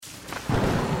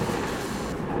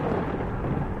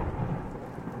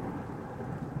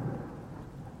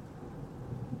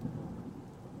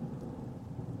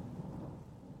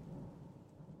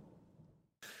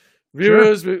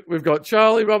viewers, we've got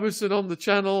Charlie Robinson on the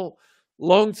channel,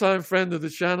 longtime friend of the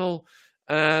channel,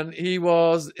 and he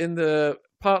was in the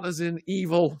Partners in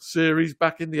Evil series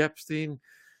back in the Epstein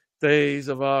days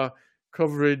of our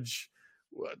coverage,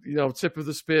 tip of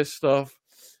the spear stuff.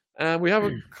 And we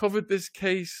haven't covered this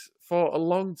case for a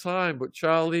long time, but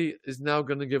Charlie is now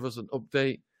going to give us an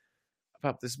update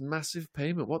about this massive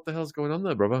payment. What the hell's going on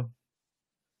there, brother?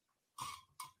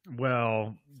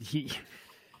 Well,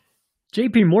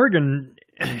 JP Morgan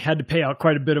had to pay out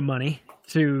quite a bit of money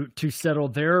to settle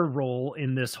their role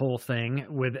in this whole thing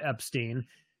with Epstein,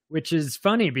 which is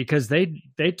funny because they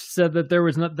said that there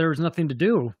was nothing to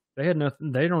do. They had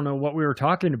nothing. They don't know what we were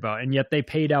talking about, and yet they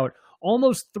paid out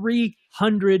almost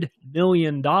 $300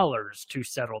 million to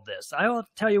settle this. I'll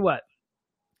tell you what,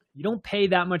 you don't pay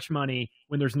that much money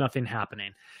when there's nothing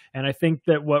happening. And I think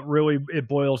that what really it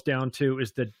boils down to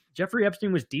is that Jeffrey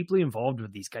Epstein was deeply involved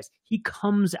with these guys. He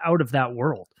comes out of that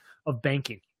world of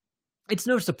banking. It's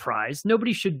no surprise.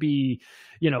 Nobody should be,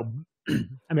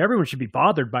 everyone should be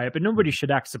bothered by it, but nobody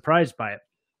should act surprised by it.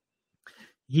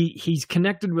 He's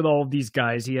connected with all of these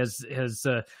guys. He has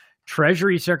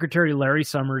Treasury Secretary Larry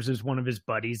Summers is one of his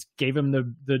buddies, gave him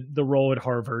the role at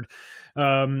Harvard.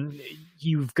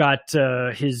 You've got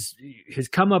his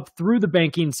come up through the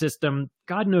banking system.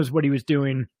 God knows what he was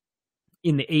doing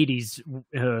in the 80s,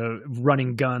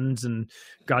 running guns and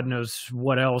God knows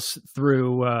what else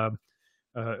through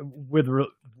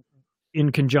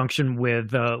in conjunction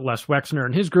with Les Wexner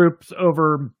and his group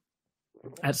over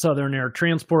at Southern Air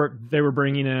Transport. They were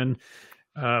bringing in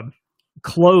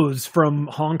clothes from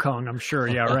Hong Kong, I'm sure.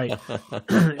 Yeah, right.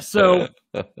 So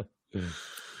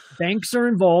banks are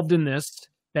involved in this.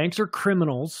 Banks are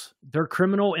criminals. They're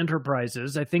criminal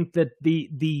enterprises. I think that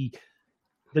the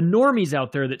normies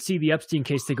out there that see the Epstein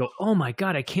case, they go, oh my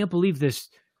God, I can't believe this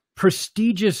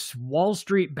prestigious Wall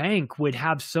Street bank would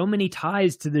have so many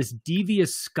ties to this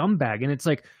devious scumbag. And it's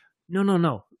like,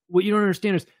 no. What you don't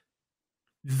understand is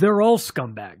they're all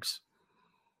scumbags.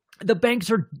 The banks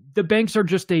are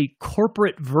just a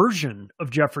corporate version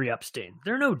of Jeffrey Epstein.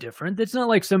 They're no different. It's not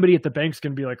like somebody at the bank's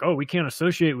going to be like, oh, we can't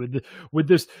associate with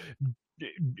this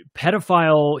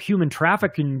pedophile human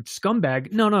trafficking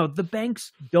scumbag. No, the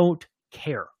banks don't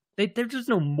care. There's just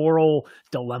no moral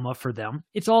dilemma for them.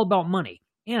 It's all about money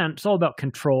and it's all about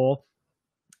control.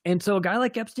 And so a guy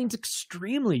like Epstein's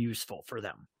extremely useful for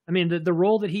them. I mean, the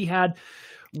role that he had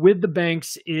with the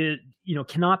banks is,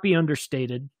 cannot be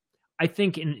understated. I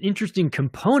think an interesting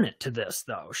component to this,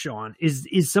 though, Sean,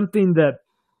 is something that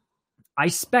I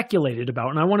speculated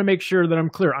about, and I want to make sure that I'm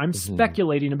clear. I'm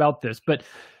speculating about this, but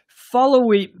follow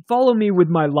me with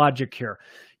my logic here.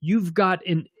 You've got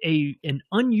an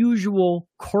unusual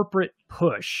corporate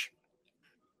push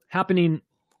happening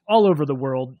all over the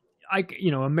world.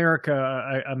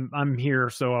 America. I'm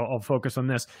here, so I'll focus on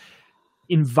this.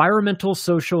 Environmental,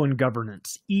 social, and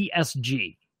governance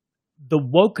 (ESG), the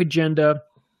woke agenda.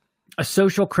 A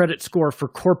social credit score for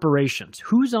corporations.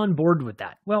 Who's on board with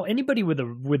that? Well, anybody with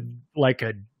like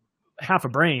a half a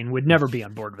brain would never be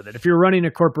on board with it. If you're running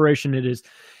a corporation, it is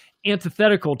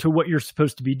antithetical to what you're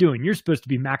supposed to be doing. You're supposed to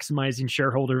be maximizing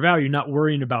shareholder value, not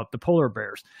worrying about the polar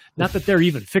bears. Not that they're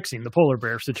even fixing the polar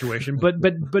bear situation, but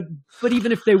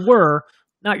even if they were,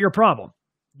 not your problem.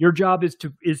 Your job is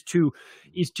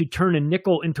to turn a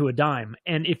nickel into a dime.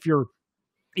 And if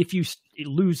you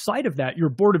lose sight of that, your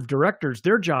board of directors,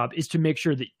 their job is to make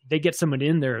sure that they get someone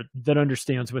in there that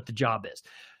understands what the job is.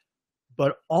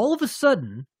 But all of a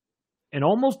sudden, and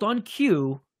almost on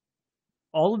cue,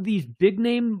 all of these big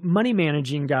name money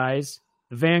managing guys,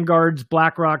 the Vanguards,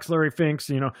 BlackRocks, Larry Finks,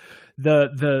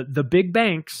 the big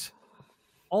banks,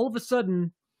 all of a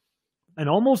sudden, and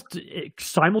almost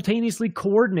simultaneously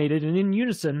coordinated and in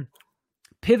unison,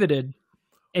 pivoted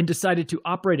and decided to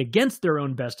operate against their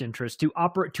own best interest,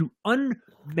 to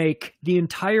unmake the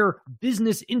entire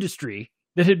business industry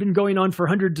that had been going on for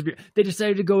hundreds of years. They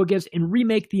decided to go against and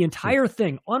remake the entire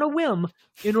thing on a whim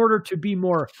in order to be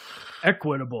more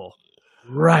equitable.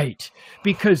 Right.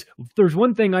 Because there's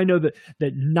one thing I know, that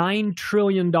 $9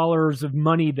 trillion of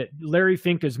money that Larry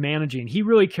Fink is managing, he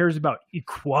really cares about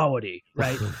equality,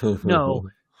 right? No,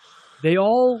 they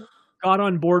all got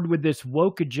on board with this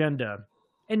woke agenda.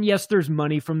 And yes, there's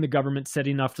money from the government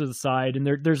setting off to the side, and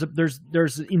there's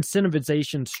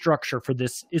incentivization structure for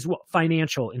this, is what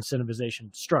financial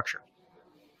incentivization structure.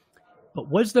 But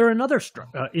was there another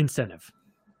incentive?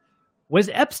 Was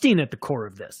Epstein at the core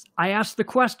of this? I asked the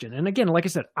question, and again, like I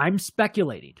said, I'm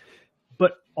speculating.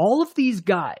 But all of these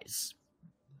guys,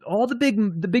 all the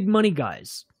big money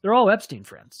guys, they're all Epstein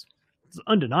friends. It's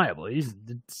undeniable.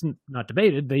 It's not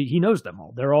debated. He knows them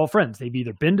all. They're all friends. They've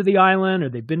either been to the island or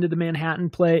they've been to the Manhattan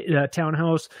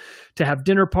townhouse to have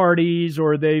dinner parties,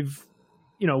 or they've,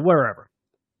 wherever.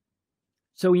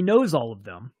 So he knows all of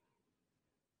them.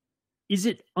 Is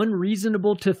it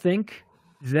unreasonable to think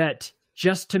that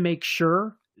just to make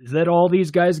sure that all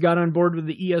these guys got on board with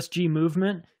the ESG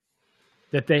movement,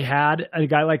 that they had a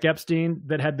guy like Epstein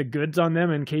that had the goods on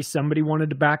them in case somebody wanted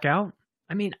to back out?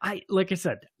 I mean, like I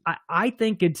said, I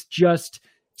think it's just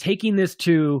taking this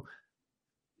to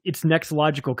its next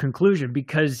logical conclusion,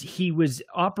 because he was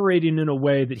operating in a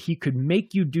way that he could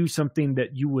make you do something that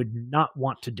you would not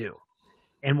want to do.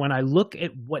 And when I look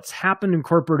at what's happened in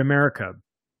corporate America,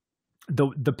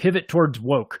 the pivot towards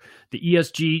woke, the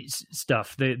ESG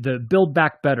stuff, the Build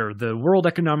Back Better, the World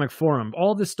Economic Forum,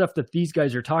 all this stuff that these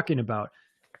guys are talking about,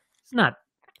 it's not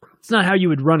how you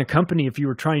would run a company if you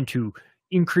were trying to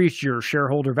increase your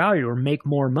shareholder value or make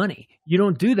more money. You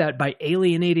don't do that by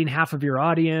alienating half of your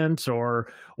audience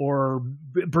or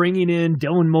bringing in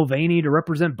Dylan Mulvaney to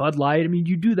represent Bud Light. I mean,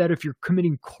 you do that if you're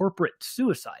committing corporate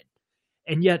suicide.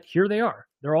 And yet here they are.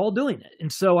 They're all doing it. And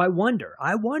so I wonder,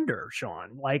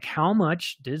 Sean, like, how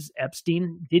much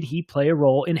did he play a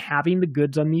role in having the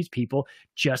goods on these people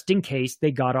just in case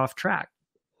they got off track?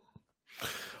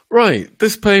 Right.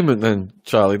 This payment then,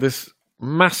 Charlie, this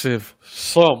massive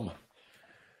sum.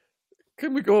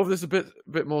 Can we go over this a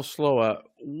bit more slower?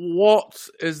 What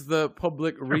is the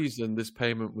public reason this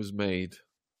payment was made?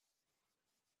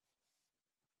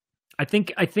 I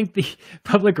think the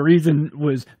public reason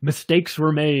was mistakes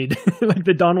were made, like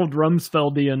the Donald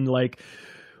Rumsfeldian, like,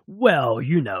 well,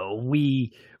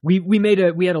 we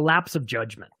had a lapse of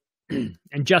judgment, and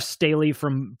Jeff Staley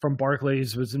from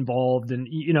Barclays was involved, and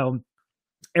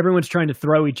everyone's trying to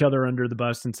throw each other under the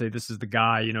bus and say this is the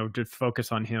guy, just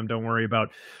focus on him. Don't worry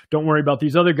about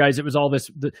these other guys. It was all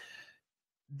this.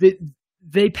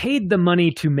 They paid the money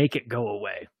to make it go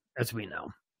away, as we know.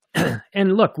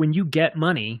 And look, when you get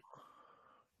money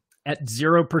at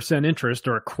 0% interest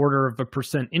or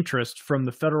 0.25% interest from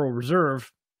the Federal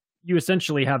Reserve, you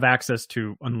essentially have access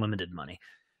to unlimited money.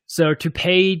 So to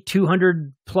pay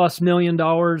 $200+ million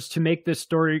to make this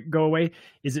story go away,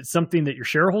 is it something that your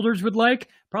shareholders would like?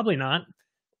 Probably not.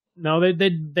 No, but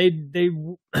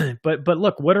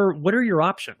look, what are your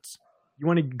options? You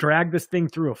want to drag this thing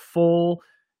through a full,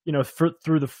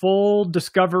 through the full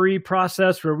discovery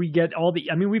process where we get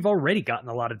we've already gotten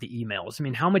a lot of the emails. I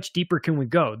mean, how much deeper can we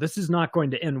go? This is not going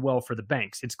to end well for the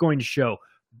banks. It's going to show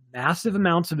massive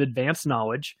amounts of advanced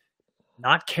knowledge,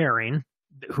 not caring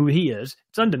who he is.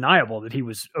 It's undeniable that he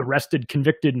was arrested,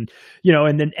 convicted, and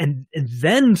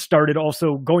then started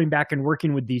also going back and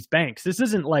working with these banks. This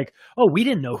isn't like, oh, we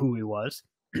didn't know who he was.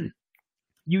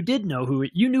 You did know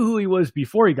you knew who he was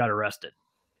before he got arrested.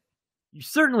 You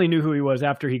certainly knew who he was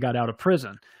after he got out of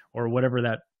prison, or whatever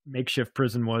that makeshift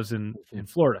prison was in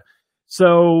Florida.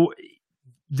 So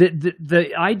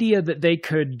the idea that they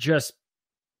could just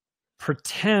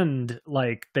pretend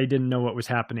like they didn't know what was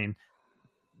happening,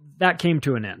 that came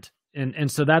to an end. And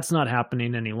so that's not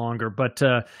happening any longer. But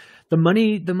the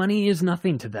money is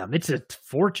nothing to them. It's a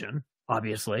fortune,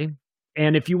 obviously.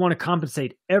 And if you want to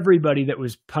compensate everybody that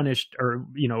was punished or,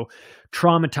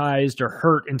 traumatized or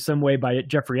hurt in some way by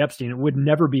Jeffrey Epstein, it would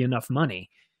never be enough money.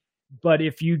 But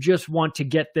if you just want to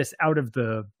get this out of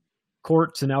the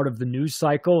courts and out of the news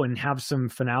cycle and have some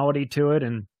finality to it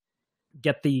and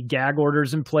get the gag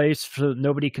orders in place so that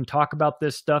nobody can talk about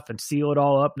this stuff and seal it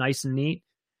all up nice and neat,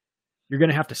 you're going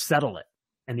to have to settle it.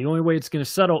 And the only way it's going to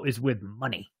settle is with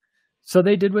money. So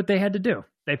they did what they had to do.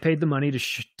 They paid the money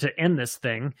to end this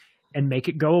thing and make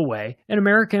it go away. And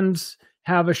Americans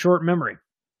have a short memory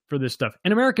for this stuff.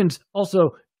 And Americans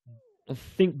also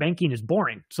think banking is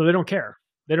boring, so they don't care.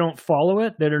 They don't follow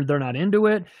it. They're not into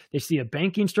it. They see a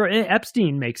banking story. And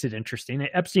Epstein makes it interesting.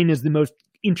 Epstein is the most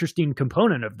interesting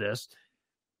component of this.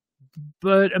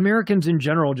 But Americans in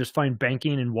general just find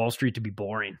banking and Wall Street to be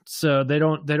boring. So they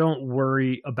don't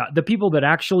worry about the people that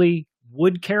actually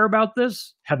would care about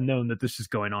this have known that this is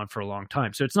going on for a long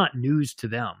time. So it's not news to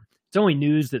them. It's only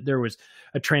news that there was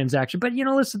a transaction, but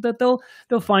listen, that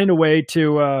they'll find a way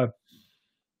to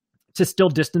still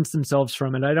distance themselves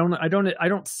from it. I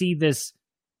don't see this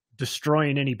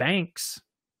destroying any banks.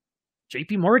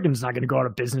 JP Morgan's not going to go out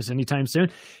of business anytime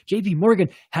soon. JP Morgan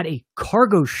had a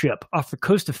cargo ship off the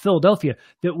coast of Philadelphia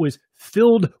that was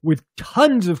filled with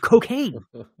tons of cocaine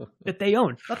that they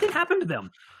own. Nothing happened to them.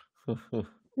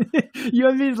 You know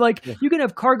what I mean? Like, you can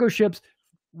have cargo ships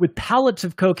with pallets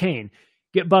of cocaine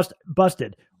get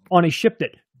busted on a ship that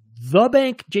the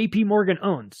bank JP Morgan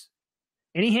owns.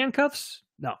 Any handcuffs?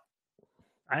 No.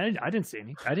 I didn't see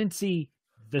any. I didn't see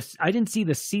I didn't see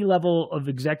the C-level of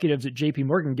executives at JP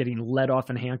Morgan getting let off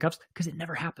in handcuffs, because it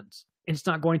never happens, and it's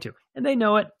not going to. And they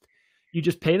know it. You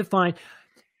just pay the fine.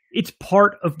 It's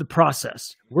part of the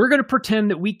process. We're going to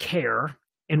pretend that we care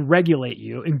and regulate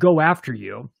you and go after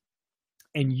you,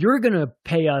 and you're going to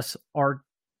pay us our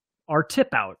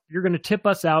tip out. You're going to tip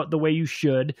us out the way you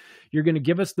should. You're going to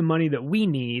give us the money that we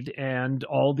need, and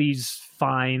all these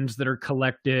fines that are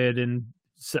collected and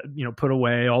put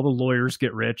away. All the lawyers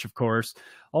get rich, of course.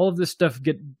 All of this stuff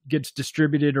gets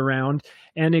distributed around,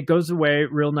 and it goes away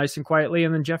real nice and quietly.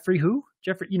 And then Jeffrey,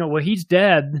 he's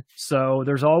dead. So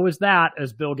there's always that,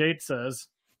 as Bill Gates says.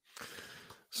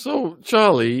 So,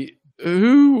 Charlie,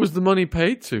 who was the money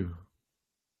paid to?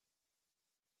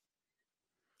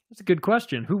 That's a good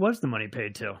question. Who was the money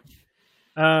paid to?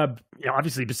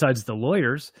 Obviously, besides the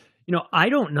lawyers, I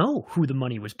don't know who the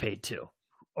money was paid to.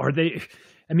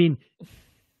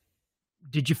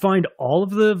 Did you find all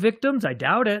of the victims? I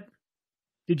doubt it.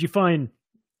 Did you find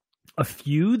a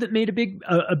few that made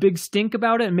a big stink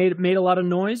about it and made a lot of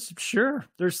noise? Sure,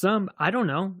 there's some. I don't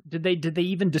know. Did they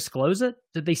even disclose it?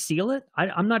 Did they seal it?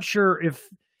 I'm not sure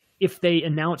if they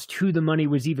announced who the money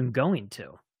was even going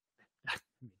to.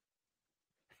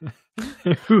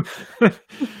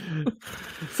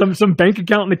 some bank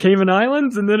account in the Cayman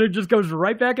Islands, and then it just goes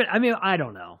right back. I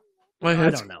don't know. My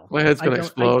head's gonna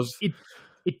explode.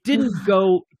 It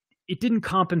didn't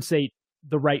compensate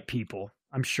the right people,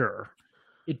 I'm sure.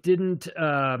 It didn't.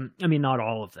 Not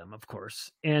all of them, of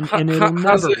course, and it'll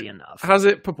never be enough. Has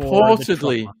it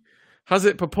purportedly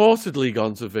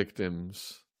gone to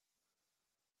victims?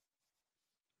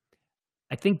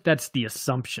 I think that's the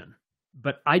assumption,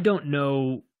 but I don't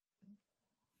know.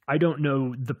 I don't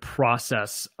know the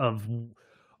process of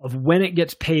when it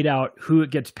gets paid out, who it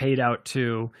gets paid out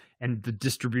to, and the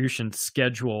distribution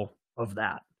schedule of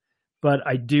that. But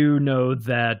I do know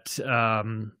that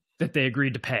that they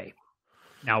agreed to pay.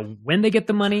 Now, when they get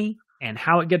the money and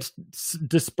how it gets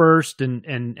dispersed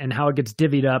and how it gets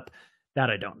divvied up, that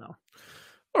I don't know.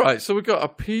 All right, so we've got a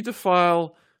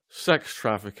pedophile sex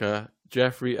trafficker,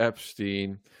 Jeffrey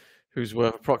Epstein, who's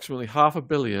worth approximately $500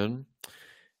 million.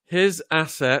 His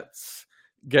assets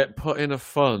get put in a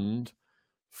fund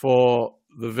for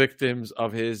the victims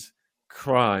of his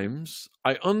crimes.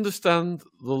 I understand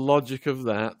the logic of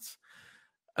that.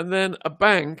 And then a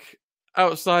bank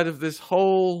outside of this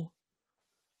whole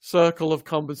circle of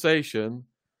compensation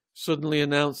suddenly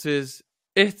announces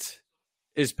it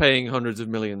is paying hundreds of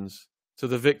millions to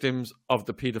the victims of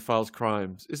the pedophile's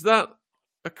crimes. Is that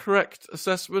a correct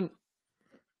assessment?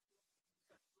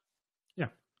 Yeah.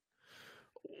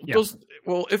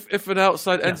 If an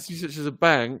outside entity such as a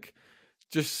bank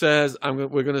just says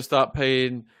we're going to start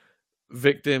paying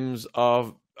victims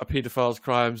of a pedophile's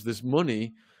crimes this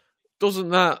money, doesn't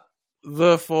that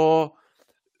therefore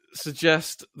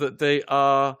suggest that they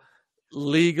are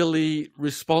legally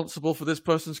responsible for this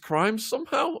person's crimes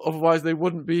somehow? Otherwise, they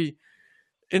wouldn't be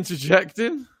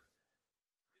interjecting.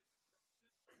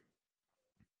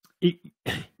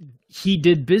 He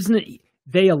did business.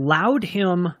 They allowed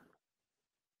him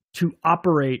to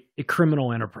operate a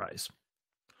criminal enterprise.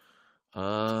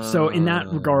 So in that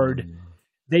regard,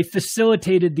 they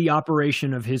facilitated the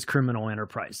operation of his criminal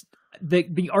enterprise.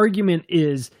 The argument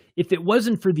is, if it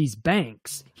wasn't for these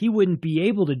banks, he wouldn't be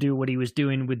able to do what he was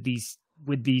doing with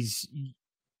these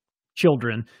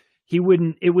children. It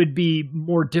would be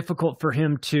more difficult for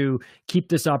him to keep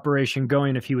this operation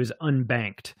going if he was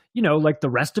unbanked. Like the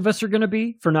rest of us are going to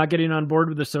be, for not getting on board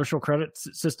with the social credit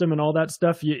system and all that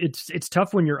stuff. It's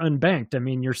tough when you're unbanked.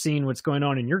 You're seeing what's going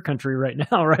on in your country right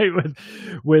now, right?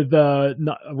 With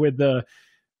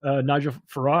Nigel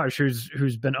Farage,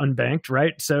 who's been unbanked,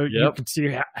 right? So You can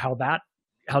see how that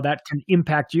can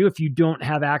impact you if you don't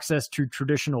have access to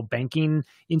traditional banking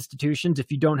institutions,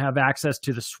 if you don't have access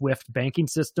to the SWIFT banking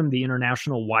system, the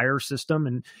international wire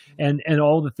system, and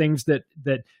all the things that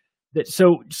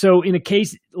so in a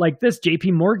case like this,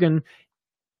 JP Morgan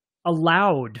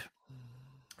allowed,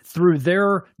 through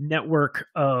their network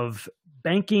of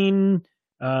banking,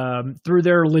 through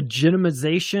their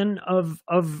legitimization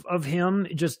of him,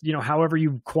 just however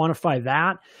you quantify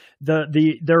that,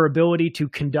 their ability to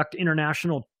conduct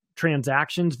international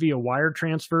transactions via wire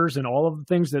transfers and all of the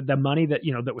things, that the money that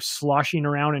that was sloshing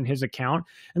around in his account.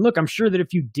 And look, I'm sure that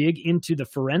if you dig into the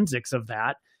forensics of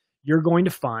that, you're going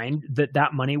to find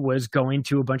that money was going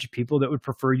to a bunch of people that would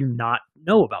prefer you not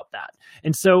know about that.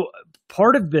 And so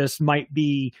part of this might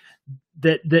be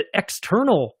that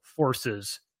external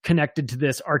forces connected to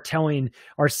this are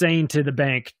saying to the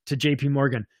bank, to JP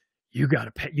Morgan, you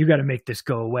got to make this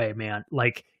go away, man.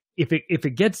 Like, if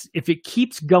it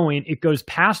keeps going, it goes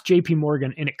past JP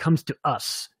Morgan and it comes to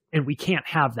us, and we can't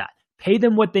have that. Pay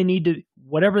them what they need to,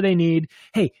 whatever they need.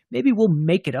 Hey, maybe we'll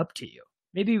make it up to you.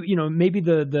 Maybe, maybe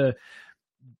the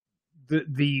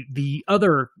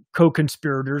other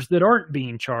co-conspirators that aren't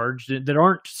being charged, that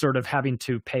aren't sort of having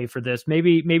to pay for this,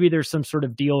 maybe there's some sort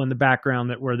of deal in the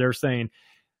background where they're saying,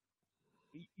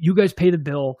 you guys pay the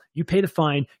bill, you pay the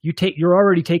fine, you're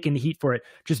already taking the heat for it.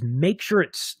 Just make sure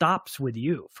it stops with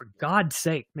you. For God's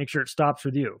sake, make sure it stops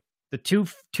with you. The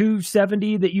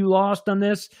 270 that you lost on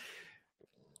this,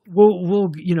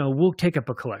 we'll take up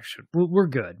a collection. We're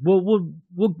good.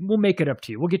 We'll make it up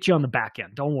to you. We'll get you on the back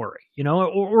end. Don't worry.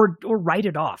 Or write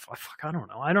it off. I don't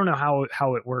know. I don't know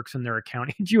how it works in their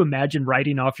accounting. Could you imagine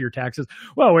writing off your taxes?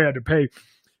 Well, we had to pay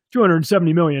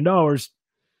 $270 million,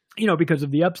 because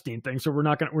of the Epstein thing. So we're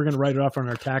going to write it off on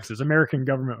our taxes. American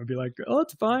government would be like, oh,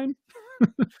 it's fine.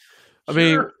 I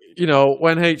mean,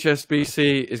 when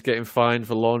HSBC is getting fined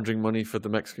for laundering money for the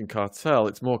Mexican cartel,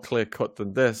 it's more clear cut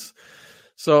than this.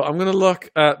 So I'm going to look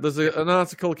at, there's an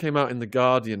article came out in The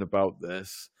Guardian about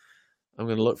this. I'm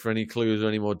going to look for any clues or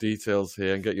any more details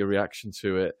here and get your reaction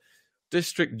to it.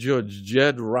 District Judge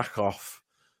Jed Rakoff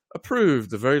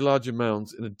approved a very large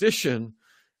amount in addition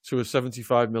to a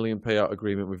 75 million payout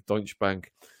agreement with Deutsche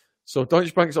Bank. So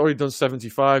Deutsche Bank's already done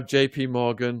 75. JP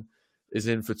Morgan is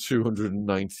in for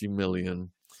 290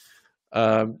 million.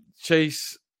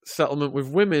 Chase settlement with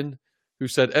women who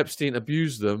said Epstein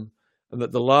abused them and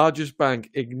that the largest bank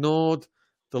ignored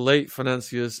the late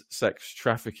financier's sex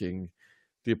trafficking.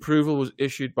 The approval was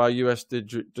issued by U.S.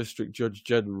 District Judge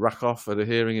Jed Rakoff at a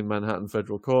hearing in Manhattan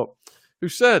Federal Court, who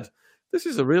said, this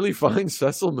is a really fine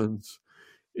settlement.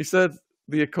 He said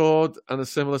the accord and a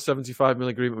similar 75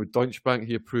 million agreement with Deutsche Bank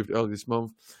he approved earlier this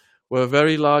month were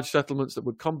very large settlements that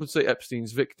would compensate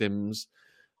Epstein's victims,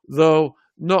 though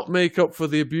not make up for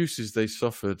the abuses they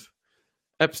suffered.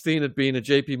 Epstein had been a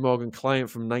JP Morgan client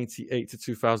from 1998 to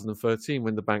 2013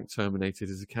 when the bank terminated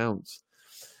his accounts.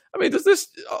 I mean, does this...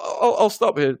 I'll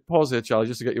stop here, pause here, Charlie,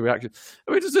 just to get your reaction.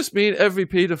 I mean, does this mean every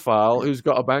paedophile who's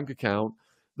got a bank account,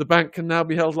 the bank can now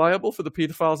be held liable for the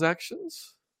paedophile's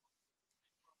actions?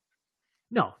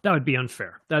 No, that would be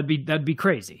unfair. That'd be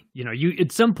crazy. You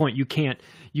at some point you can't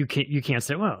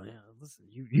say, well, yeah, listen,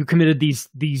 you committed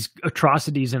these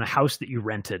atrocities in a house that you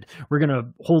rented. We're going to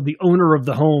hold the owner of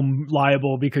the home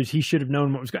liable because he should have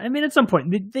known what was going. I mean, at some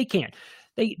point they can't.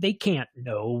 They can't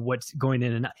know what's going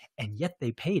in and out, and yet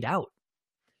they paid out,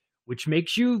 which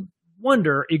makes you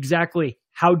wonder exactly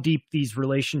how deep these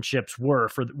relationships were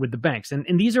with the banks. And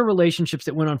these are relationships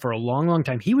that went on for a long, long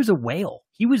time. He was a whale.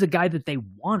 He was a guy that they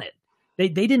wanted. They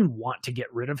didn't want to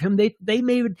get rid of him. They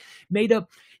made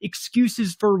up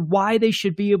excuses for why they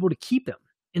should be able to keep him.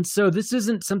 And so this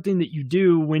isn't something that you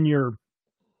do when you're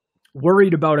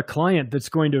worried about a client that's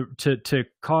going to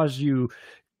cause you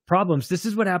problems. This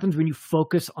is what happens when you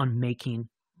focus on making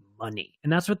money.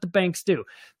 And that's what the banks do.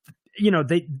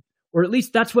 Or at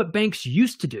least that's what banks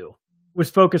used to do, was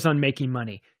focus on making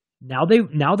money. Now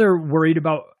they're worried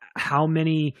about how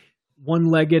many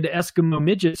one-legged Eskimo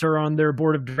midgets are on their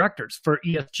board of directors for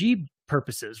ESG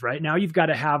purposes. Right now, you've got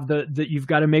to have you've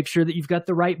got to make sure that you've got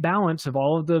the right balance of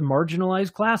all of the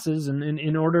marginalized classes, and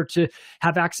in order to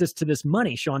have access to this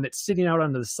money, Sean, that's sitting out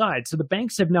on the side. So the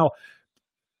banks have now,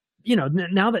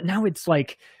 now it's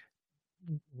like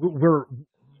the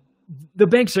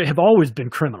banks have always been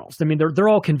criminals. I mean, they're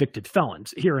all convicted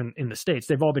felons here in the States.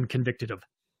 They've all been convicted of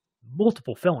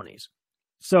multiple felonies.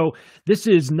 So this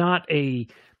is not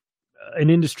an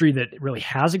industry that really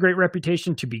has a great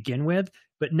reputation to begin with,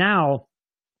 but now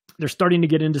they're starting to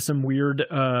get into some weird,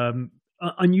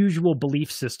 unusual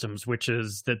belief systems, which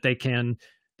is that they can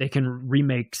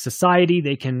remake society.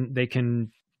 They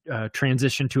can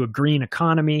transition to a green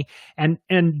economy, and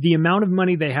the amount of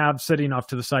money they have sitting off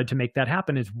to the side to make that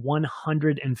happen is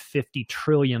 $150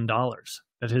 trillion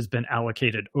that has been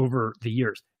allocated over the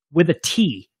years, with a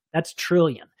T. That's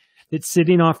trillion. It's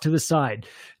sitting off to the side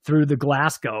through the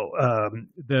Glasgow,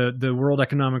 the World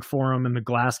Economic Forum and the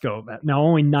Glasgow. Now,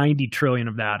 only 90 trillion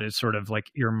of that is sort of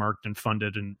like earmarked and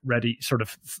funded and ready, sort of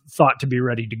thought to be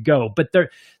ready to go. But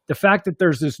the fact that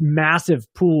there's this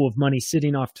massive pool of money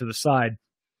sitting off to the side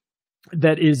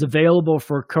that is available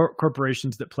for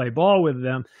corporations that play ball with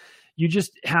them, you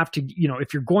just have to,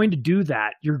 if you're going to do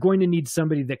that, you're going to need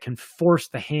somebody that can force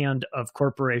the hand of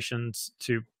corporations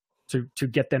to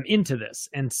get them into this.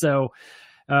 And so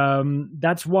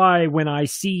that's why when I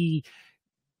see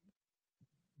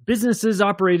businesses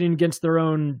operating against their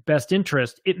own best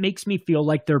interest, it makes me feel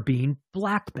like they're being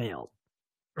blackmailed,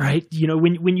 right?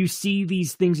 When you see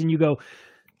these things and you go,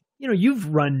 you've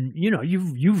run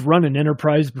an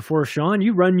enterprise before, Sean.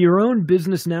 You run your own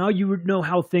business now. You know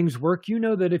how things work. You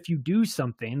know that if you do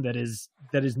something that is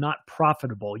not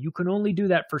profitable, you can only do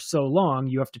that for so long.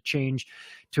 You have to change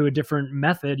to a different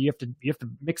method. You have to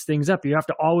mix things up. You have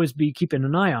to always be keeping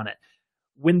an eye on it.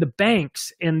 When the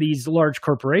banks and these large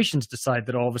corporations decide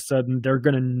that all of a sudden they're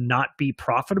going to not be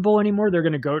profitable anymore, they're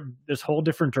going to go this whole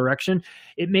different direction,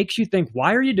 it makes you think,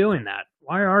 why are you doing that?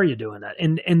 Why are you doing that?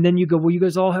 And then you go, well, you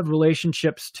guys all have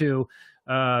relationships to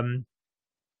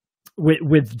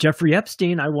with Jeffrey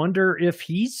Epstein. I wonder if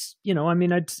he's,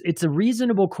 it's a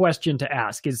reasonable question to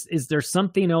ask. Is there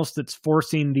something else that's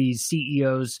forcing these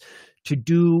CEOs to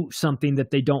do something that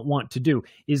they don't want to do?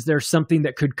 Is there something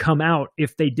that could come out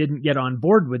if they didn't get on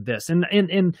board with this?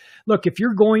 And look, if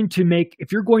you're going to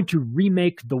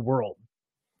remake the world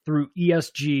through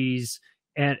ESGs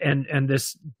and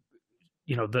this,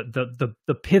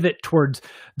 the pivot towards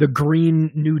the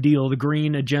Green New Deal, the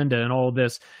green agenda and all of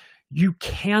this, you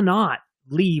cannot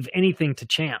leave anything to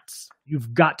chance.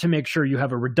 You've got to make sure you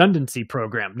have a redundancy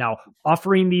program. Now,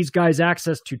 offering these guys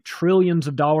access to trillions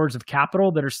of dollars of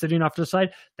capital that are sitting off to the side,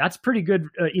 that's pretty good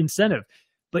incentive.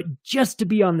 But just to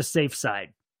be on the safe side,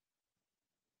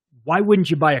 why wouldn't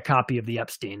you buy a copy of the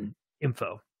Epstein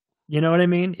info? You know what I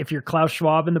mean? If you're Klaus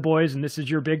Schwab and the boys and this is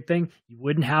your big thing, you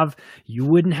wouldn't have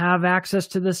access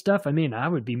to this stuff. I mean,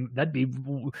 that'd be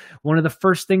one of the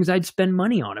first things I'd spend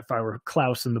money on if I were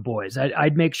Klaus and the boys.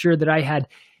 I'd make sure that I had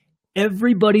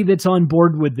everybody that's on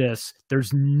board with this.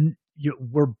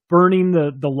 We're burning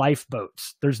the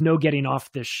lifeboats. There's no getting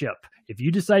off this ship. If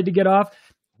you decide to get off,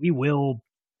 we will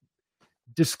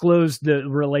disclose the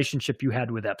relationship you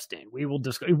had with Epstein. We will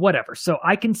disclose whatever. So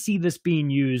I can see this being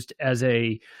used as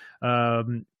as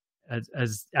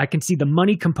I can see the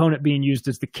money component being used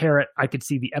as the carrot. I could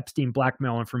see the Epstein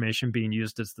blackmail information being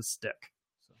used as the stick.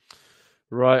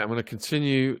 Right. I'm going to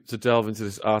continue to delve into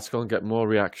this article and get more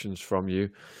reactions from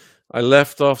you. I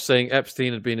left off saying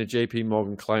Epstein had been a JP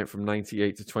Morgan client from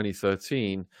 98 to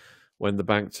 2013 when the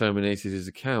bank terminated his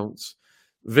accounts.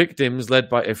 Victims, led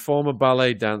by a former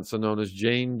ballet dancer known as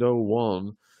Jane Doe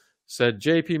 1, said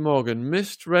JP Morgan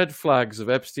missed red flags of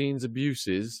Epstein's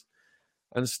abuses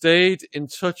and stayed in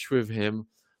touch with him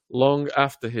long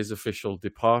after his official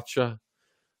departure.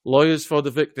 Lawyers for the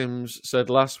victims said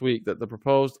last week that the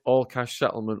proposed all-cash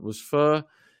settlement was fair,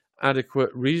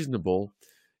 adequate, reasonable,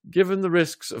 given the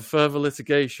risks of further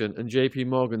litigation and JP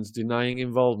Morgan's denying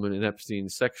involvement in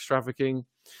Epstein's sex trafficking.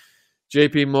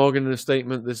 JP Morgan, in a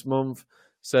statement this month,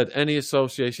 said any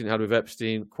association it had with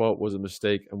Epstein, quote, was a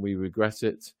mistake and we regret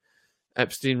it.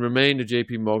 Epstein remained a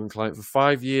JP Morgan client for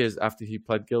 5 years after he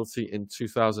pled guilty in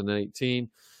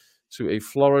 2018 to a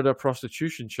Florida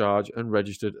prostitution charge and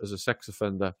registered as a sex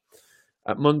offender.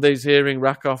 At Monday's hearing,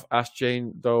 Rakoff asked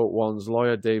Jane Doe 1's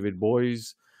lawyer, David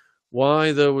Boies,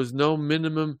 why there was no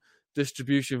minimum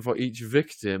distribution for each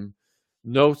victim,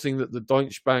 noting that the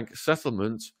Deutsche Bank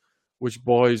settlement, which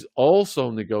Boies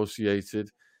also negotiated,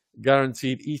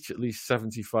 guaranteed each at least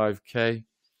 $75,000.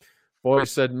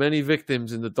 Boies said many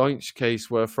victims in the Deutsche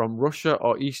case were from Russia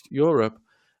or East Europe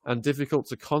and difficult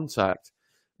to contact,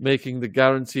 making the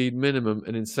guaranteed minimum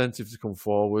an incentive to come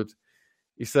forward.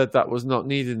 He said that was not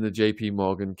needed in the JP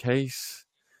Morgan case.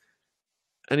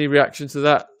 Any reaction to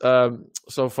that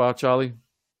so far, Charlie?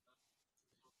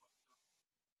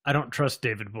 I don't trust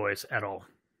David Boies at all.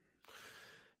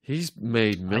 He's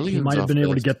made millions. He might have been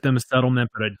able to get them a settlement,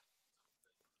 but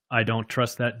I don't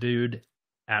trust that dude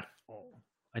at all.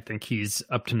 I think he's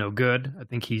up to no good. I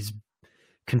think he's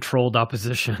controlled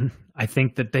opposition. I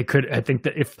think that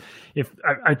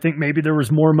I think maybe there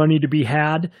was more money to be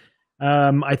had.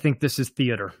 I think this is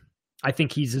theater. I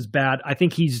think he's as bad. I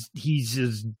think he's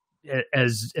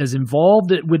as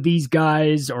involved with these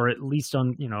guys, or at least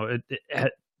on,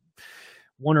 at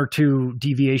one or two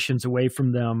deviations away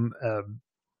from them.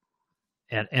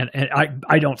 And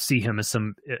I don't see him as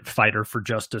some fighter for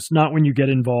justice. Not when you get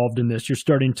involved in this. You're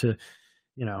starting to,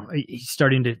 he's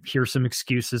starting to hear some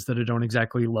excuses that I don't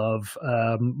exactly love.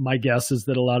 My guess is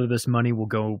that a lot of this money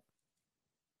will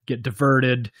get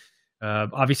diverted.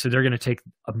 Obviously, they're going to take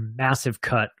a massive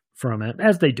cut from it,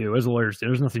 as they do, as lawyers do.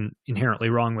 There's nothing inherently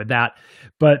wrong with that.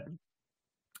 But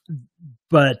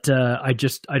I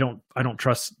don't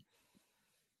trust.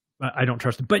 I don't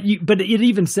trust it. But it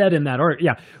even said in that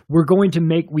article,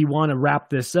 we want to wrap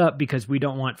this up because we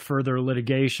don't want further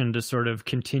litigation to sort of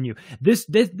continue. This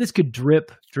could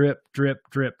drip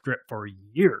for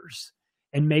years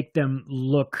and make them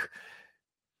look,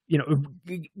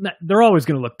 they're always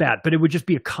going to look bad, but it would just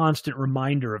be a constant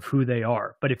reminder of who they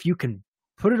are. But if you can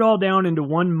put it all down into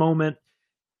one moment,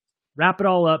 wrap it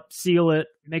all up, seal it,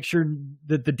 make sure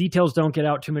that the details don't get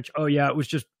out too much. Oh yeah, it was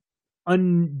just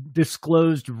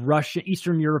undisclosed Russian,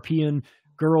 Eastern European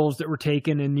girls that were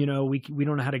taken, and we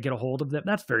don't know how to get a hold of them.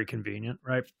 That's very convenient,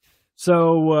 right?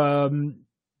 So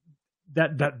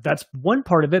that's one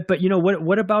part of it. But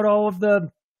what about all of the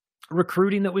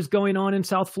recruiting that was going on in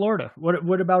South Florida?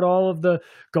 What about all of the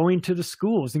going to the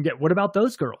schools and what about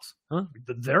those girls? Huh?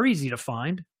 They're easy to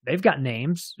find. They've got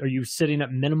names. Are you sitting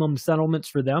at minimum settlements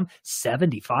for them?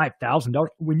 $75,000.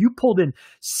 When you pulled in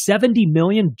 $70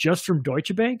 million just from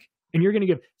Deutsche Bank, and you're going to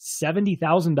give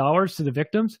 $70,000 to the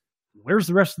victims, where's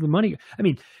the rest of the money? I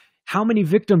mean, how many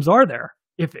victims are there?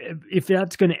 If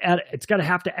that's going to add, it's got to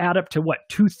have to add up to what,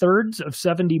 2/3 of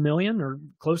 70 million or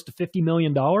close to $50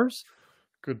 million.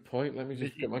 Good point. Let me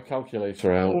just get my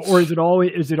calculator out. Or is it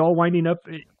all winding up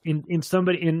in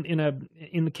somebody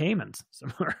in the Caymans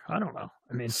somewhere? I don't know.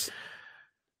 I mean,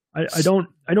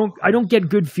 I don't get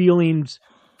good feelings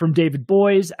from David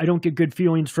Boies. I don't get good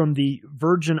feelings from the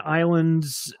Virgin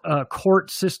Islands court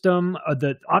system.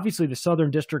 Obviously the Southern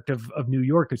District of New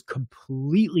York is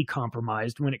completely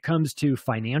compromised when it comes to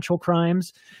financial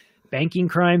crimes, banking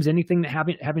crimes, anything that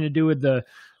having to do with the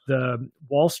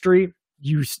Wall Street.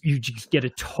 You just get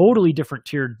a totally different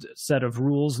tiered set of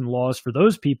rules and laws for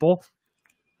those people,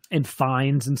 and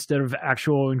fines instead of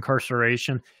actual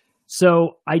incarceration.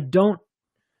 So I don't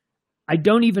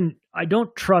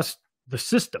trust the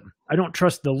system. I don't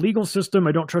trust the legal system.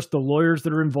 I don't trust the lawyers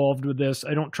that are involved with this.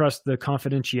 I don't trust the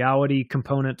confidentiality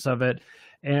components of it.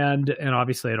 And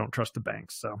obviously I don't trust the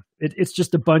banks. So it's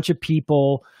just a bunch of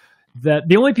people that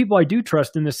the only people I do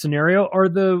trust in this scenario are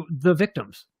the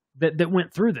victims that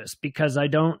went through this, because I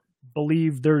don't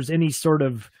believe there's any sort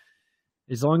of,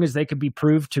 as long as they could be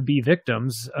proved to be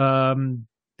victims,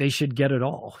 they should get it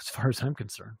all, as far as I'm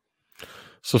concerned.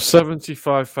 So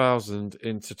 75,000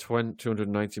 into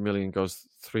 290 million goes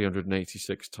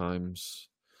 386 times.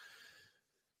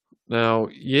 Now,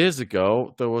 years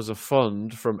ago, there was a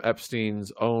fund from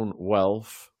Epstein's own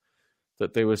wealth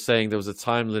that they were saying there was a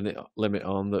time limit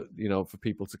on that, for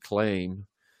people to claim.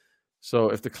 So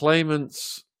if the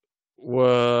claimants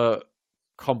were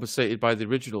compensated by the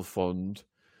original fund,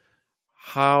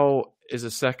 how is a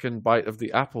second bite of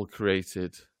the apple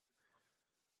created?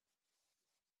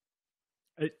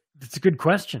 That's a good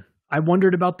question. I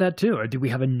wondered about that too. Do we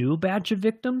have a new batch of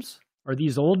victims? Are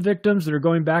these old victims that are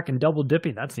going back and double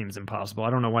dipping? That seems impossible.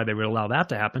 I don't know why they would allow that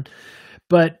to happen.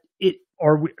 But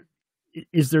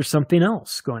is there something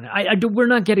else going on? We're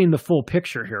not getting the full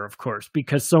picture here, of course,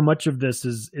 because so much of this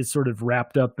is sort of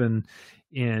wrapped up in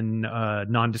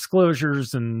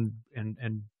non-disclosures and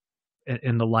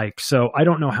the like. So I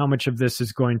don't know how much of this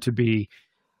is going to be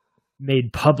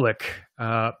made public.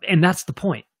 And that's the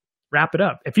point. Wrap it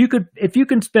up. If you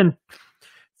can spend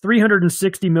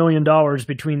 $360 million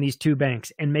between these two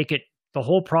banks and make it the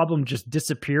whole problem just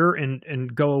disappear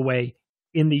and go away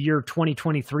in the year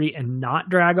 2023 and not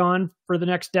drag on for the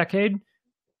next decade,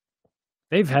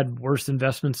 they've had worse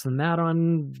investments than that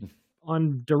on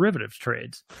derivatives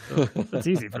trades. So that's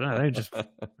easy for them. They just,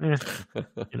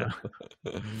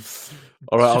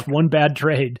 All right, just one bad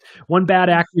trade, one bad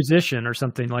acquisition or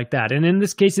something like that. And in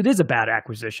this case, it is a bad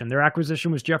acquisition. Their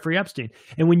acquisition was Jeffrey Epstein.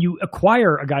 And when you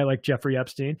acquire a guy like Jeffrey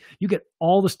Epstein, you get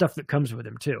all the stuff that comes with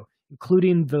him too,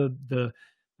 including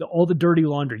all the dirty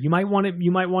laundry. You might want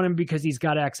him because he's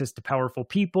got access to powerful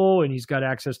people, and he's got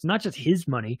access to not just his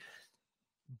money,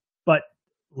 but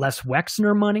Les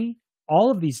Wexner money. All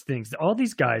of these things, all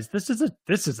these guys, this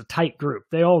is a tight group.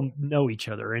 They all know each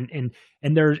other. And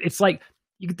it's like,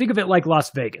 you can think of it like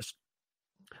Las Vegas.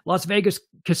 Las Vegas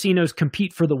casinos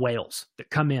compete for the whales that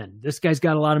come in. This guy's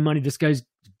got a lot of money. This guy's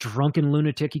drunken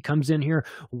lunatic. He comes in here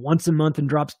once a month and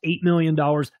drops $8 million.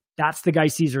 That's the guy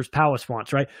Caesar's Palace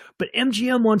wants, right? But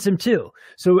MGM wants him too.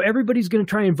 So everybody's going to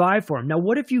try and vie for him. Now,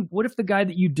 what if the guy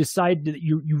that you decide that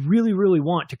you really, really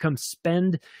want to come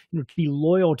spend, to be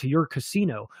loyal to your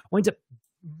casino, winds up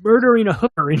murdering a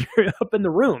hooker up in the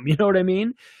room? You know what I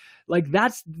mean? Like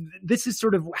this is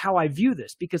sort of how I view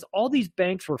this, because all these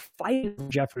banks were fighting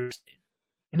Jeffrey Epstein.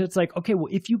 And it's like, okay, well,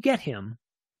 if you get him,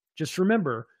 just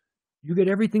remember, you get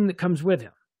everything that comes with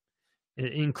him,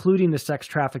 including the sex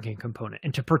trafficking component.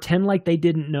 And to pretend like they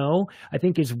didn't know, I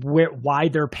think is why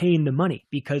they're paying the money,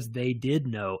 because they did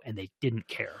know and they didn't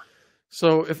care.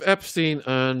 So if Epstein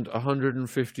earned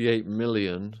 158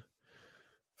 million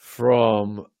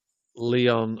from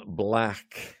Leon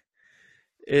Black,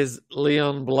 is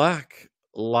Leon Black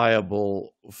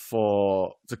liable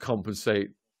to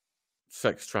compensate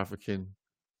sex trafficking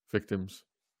victims?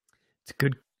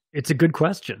 It's a good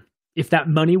question. If that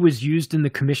money was used in the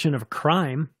commission of a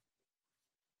crime,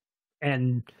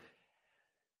 and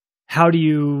how do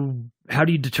you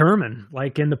determine,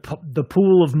 like, in the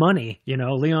pool of money,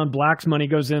 Leon Black's money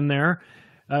goes in there.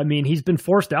 I mean, he's been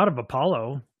forced out of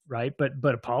Apollo, right? But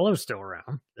Apollo's still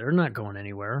around. They're not going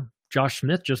anywhere. Josh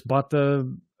Smith just bought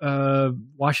the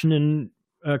Washington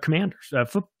Commanders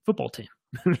football team.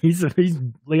 he's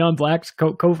Leon Black's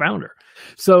co-founder.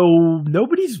 So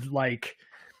nobody's going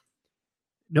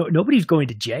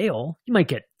to jail. You might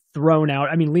get thrown out.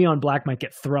 I mean, Leon Black might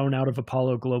get thrown out of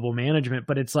Apollo Global Management,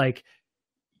 but it's like,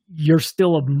 you're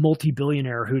still a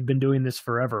multi-billionaire who'd been doing this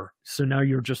forever. So now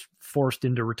you're just forced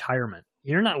into retirement.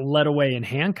 You're not led away in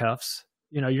handcuffs.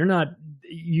 You're not,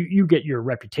 you get your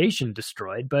reputation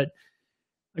destroyed. But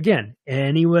again,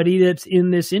 anybody that's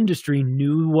in this industry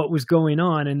knew what was going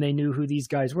on, and they knew who these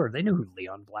guys were. They knew who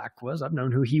Leon Black was. I've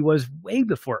known who he was way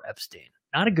before Epstein.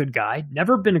 Not a good guy,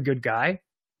 never been a good guy.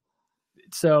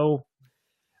 So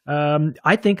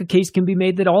I think a case can be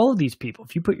made that all of these people,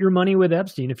 if you put your money with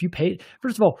Epstein, if you pay,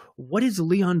 first of all, what is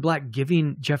Leon Black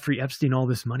giving Jeffrey Epstein all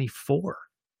this money for?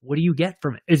 What do you get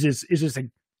from it? Is this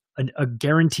a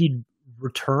guaranteed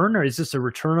return, or is this a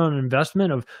return on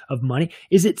investment of money?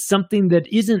 Is it something that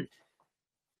isn't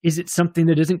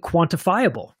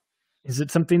quantifiable? Is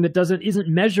it something that isn't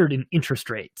measured in interest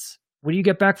rates? What do you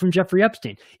get back from Jeffrey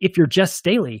Epstein? If you're Jess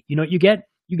Staley, you know what you get?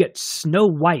 You get Snow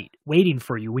White waiting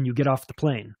for you when you get off the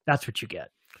plane. That's what you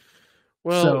get.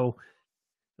 Well, so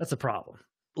that's a problem.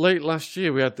 Late last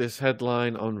year, we had this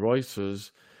headline on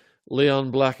Reuters: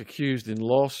 Leon Black accused in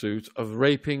lawsuit of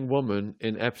raping woman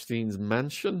in Epstein's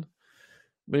mansion.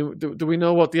 I mean, do we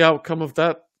know what the outcome of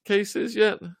that case is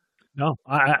yet? No,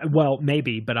 well,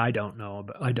 maybe, but I don't know.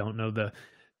 I don't know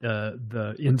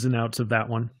the ins and outs of that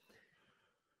one.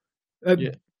 Yeah.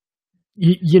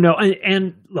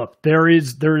 And look, there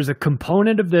is a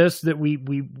component of this that we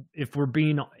if we're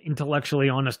being intellectually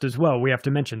honest as well, we have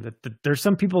to mention that there's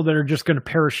some people that are just going to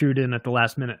parachute in at the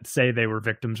last minute and say they were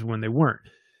victims when they weren't.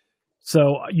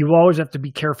 So you always have to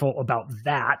be careful about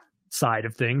that side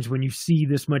of things when you see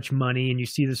this much money and you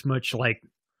see this much, like,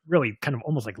 really kind of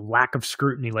almost like lack of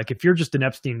scrutiny. Like, if you're just an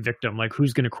Epstein victim, like,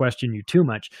 who's going to question you too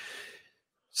much?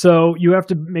 So you have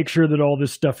to make sure that all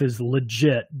this stuff is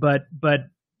legit, but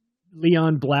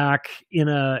Leon Black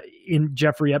in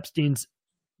Jeffrey Epstein's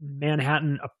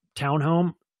Manhattan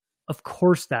townhome, of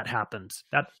course that happens.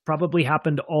 That probably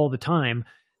happened all the time.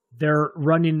 They're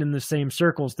running in the same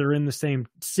circles. They're in the same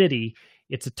city.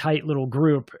 It's a tight little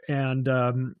group. And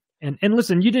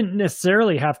listen, you didn't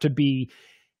necessarily have to be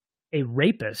a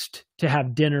rapist to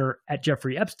have dinner at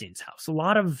Jeffrey Epstein's house. A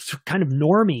lot of kind of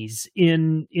normies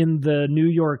in the New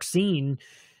York scene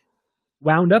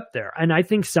wound up there. And I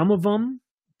think some of them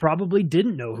probably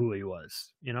didn't know who he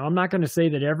was. I'm not going to say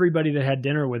that everybody that had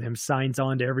dinner with him signs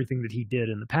on to everything that he did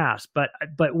in the past, but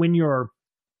when you're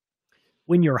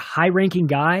a high-ranking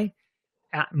guy,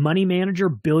 money manager,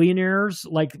 billionaires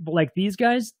like these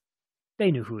guys, they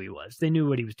knew who he was. They knew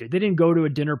what he was doing. They didn't go to a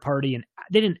dinner party, and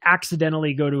they didn't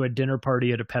accidentally go to a dinner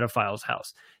party at a pedophile's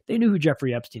house. They knew who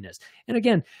Jeffrey Epstein is. And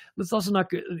again, let's also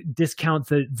not discount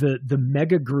the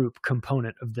mega group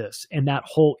component of this and that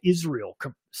whole Israel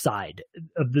side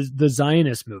of the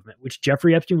Zionist movement, which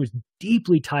Jeffrey Epstein was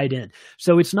deeply tied in.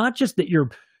 So it's not just that you're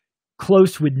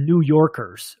close with New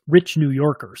Yorkers, rich New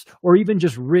Yorkers, or even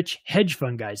just rich hedge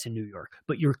fund guys in New York,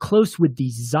 but you're close with the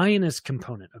Zionist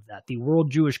component of that, the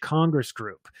World Jewish Congress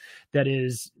group, that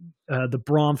is the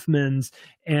Bronfmans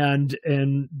and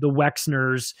the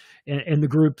Wexners and the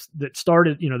groups that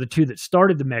started, the two that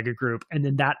started the mega group, and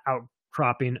then that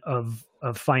outcropping of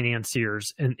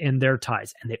financiers and their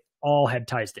ties, and they all had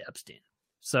ties to Epstein.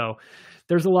 So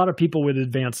there's a lot of people with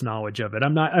advanced knowledge of it.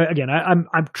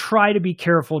 I'm trying to be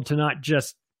careful to not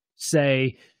just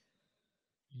say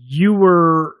you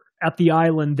were at the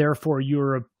island, therefore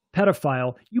you're a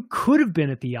pedophile. You could have been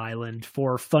at the island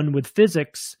for fun with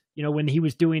physics, when he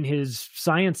was doing his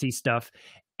sciencey stuff,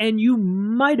 and you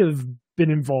might have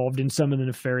been involved in some of the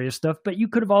nefarious stuff, but you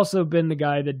could have also been the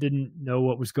guy that didn't know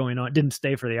what was going on, didn't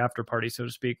stay for the after party, so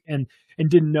to speak, and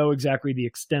didn't know exactly the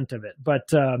extent of it.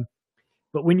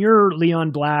 But when you're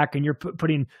Leon Black and you're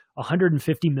putting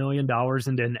 $150 million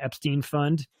into an Epstein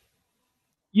fund,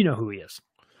 you know who he is.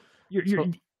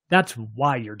 That's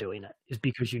why you're doing it, is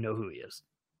because you know who he is.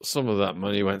 Some of that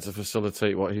money went to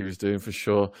facilitate what he was doing, for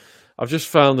sure. I've just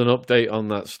found an update on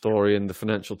that story in the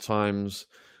Financial Times.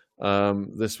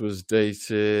 This was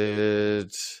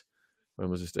dated, when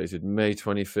was this dated? May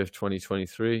 25th,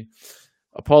 2023.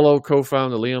 Apollo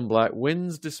co-founder Leon Black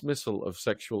wins dismissal of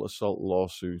sexual assault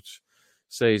lawsuit.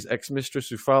 Says ex-mistress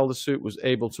who filed the suit was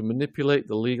able to manipulate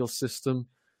the legal system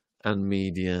and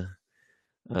media.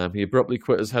 He abruptly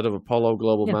quit as head of Apollo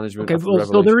Global Management. Okay, well,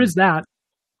 so there is that.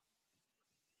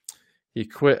 He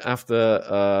quit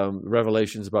after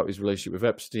revelations about his relationship with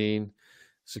Epstein,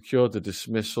 secured the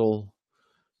dismissal.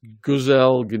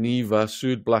 Guzel Geneva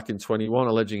sued Black in 21,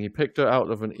 alleging he picked her out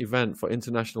of an event for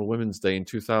International Women's Day in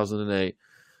 2008,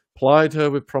 plied her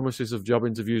with promises of job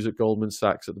interviews at Goldman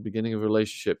Sachs at the beginning of a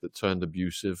relationship that turned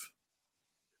abusive.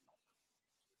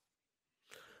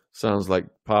 Sounds like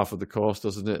par for the course,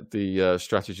 doesn't it? The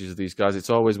strategies of these guys.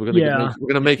 It's always we're going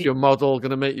to make you a model,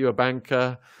 going to make you a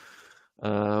banker.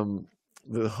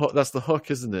 That's the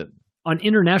hook, isn't it? On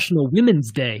International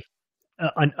Women's Day,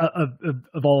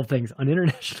 of all things, on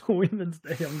International Women's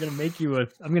Day, I'm gonna make you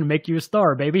a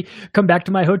star, baby. Come back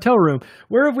to my hotel room.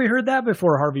 Where have we heard that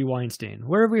before, Harvey Weinstein?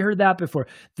 Where have we heard that before?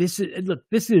 This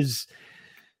is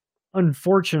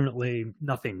unfortunately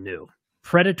nothing new.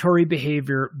 Predatory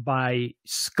behavior by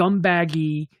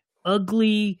scumbaggy,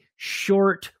 ugly,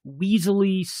 short,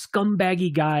 weaselly,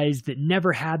 scumbaggy guys that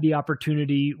never had the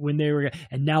opportunity when they were,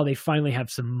 and now they finally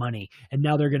have some money, and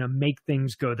now they're going to make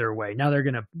things go their way. Now they're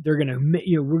going to,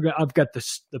 I've got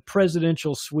the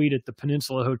presidential suite at the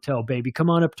Peninsula Hotel, baby.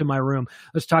 Come on up to my room.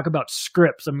 Let's talk about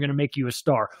scripts. I'm going to make you a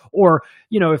star. Or,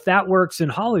 if that works in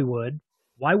Hollywood,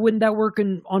 why wouldn't that work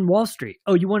on Wall Street?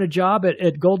 Oh, you want a job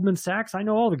at Goldman Sachs? I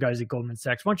know all the guys at Goldman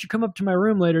Sachs. Why don't you come up to my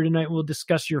room later tonight and we'll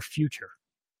discuss your future?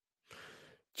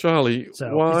 Charlie,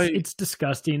 why? It's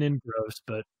disgusting and gross,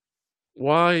 but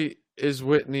why is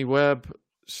Whitney Webb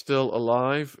still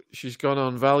alive? She's gone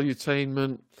on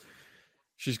Valuetainment.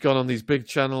 She's gone on these big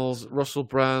channels, Russell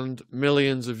Brand,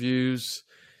 millions of views.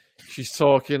 She's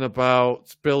talking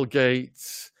about Bill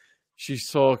Gates. She's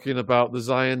talking about the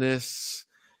Zionists.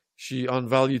 She on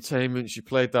Valuetainment. She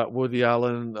played that Woody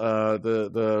Allen,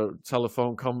 the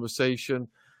telephone conversation.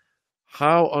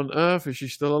 How on earth is she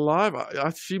still alive?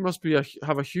 She must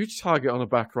have a huge target on her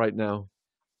back right now.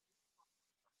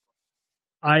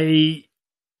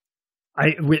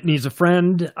 Whitney's a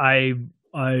friend. I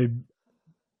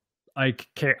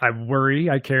care. I worry.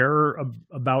 I care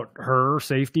about her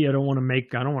safety. I don't want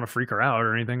to freak her out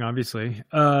or anything. Obviously,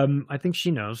 I think she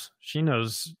knows. She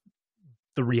knows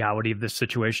the reality of this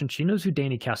situation. She knows who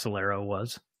Danny Casolaro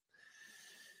was.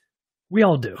 We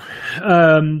all do.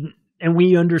 And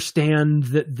we understand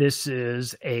that this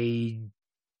is it's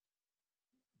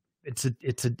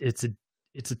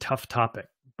a tough topic.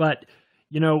 But,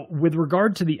 with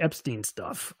regard to the Epstein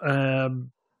stuff, when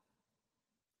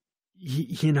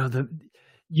you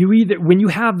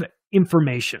have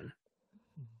information,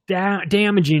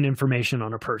 damaging information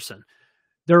on a person,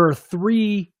 there are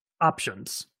three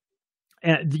options.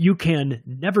 And you can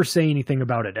never say anything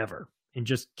about it ever and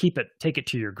just take it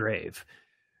to your grave.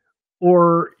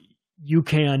 Or you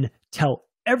can tell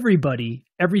everybody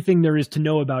everything there is to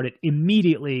know about it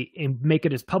immediately and make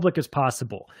it as public as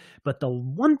possible. But the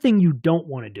one thing you don't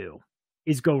want to do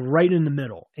is go right in the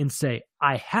middle and say,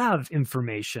 I have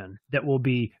information that will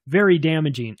be very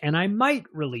damaging and I might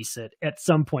release it at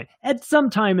some point, at some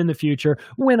time in the future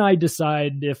when I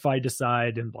decide, if I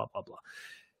decide, and blah, blah, blah.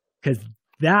 Because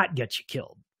that gets you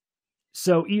killed.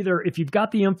 So either if you've got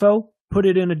the info, put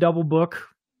it in a double book,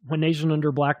 One Nation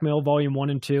Under Blackmail, Volume 1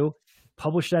 and 2,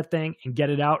 publish that thing and get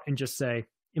it out and just say,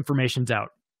 information's out.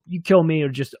 You kill me, or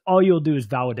just all you'll do is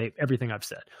validate everything I've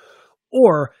said.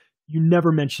 Or you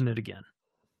never mention it again.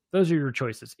 Those are your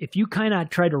choices. If you kind of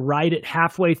try to ride it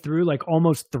halfway through, like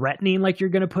almost threatening like you're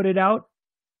going to put it out,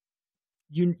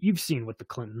 you've seen what the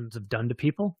Clintons have done to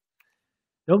people.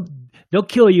 They'll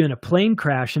kill you in a plane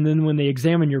crash, and then when they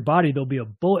examine your body, there'll be a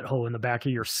bullet hole in the back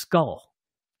of your skull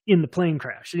in the plane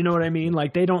crash. You know what I mean?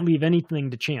 Like, they don't leave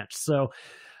anything to chance. So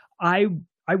I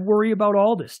worry about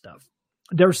all this stuff.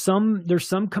 There's some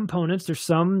components, there's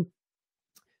some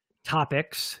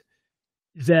topics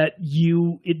that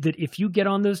if you get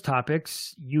on those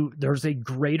topics, there's a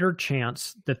greater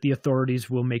chance that the authorities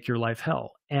will make your life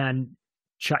hell. And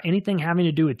anything having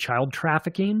to do with child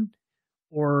trafficking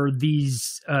or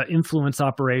these influence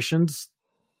operations,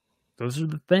 those are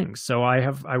the things. So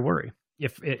I worry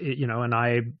and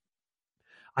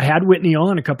I had Whitney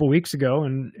on a couple of weeks ago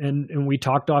and we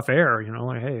talked off air,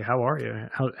 like, hey, how are you?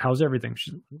 How's everything?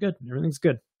 She's good. Everything's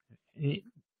good.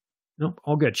 No,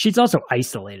 all good. She's also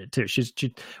isolated too.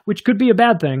 Which could be a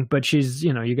bad thing, but she's,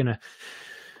 you're going to,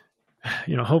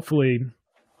 hopefully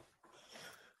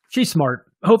she's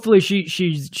smart. Hopefully she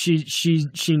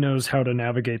knows how to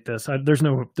navigate this. There's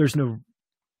no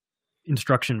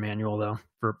instruction manual though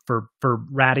for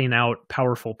ratting out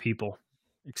powerful people,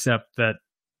 except that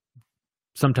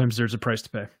sometimes there's a price to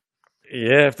pay.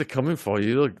 Yeah, if they're coming for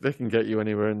you, they can get you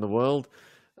anywhere in the world.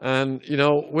 And,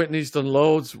 Whitney's done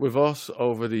loads with us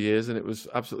over the years, and it was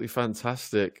absolutely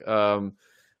fantastic.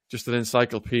 just an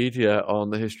encyclopedia on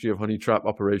the history of honey trap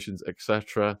operations,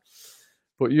 etc.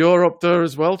 But you're up there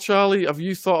as well, Charlie. Have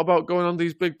you thought about going on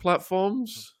these big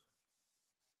platforms?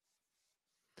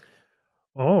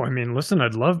 Oh, I mean, listen,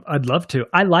 I'd love to.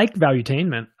 I like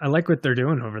Valuetainment. I like what they're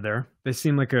doing over there. They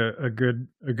seem like a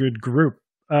good group.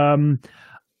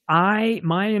 My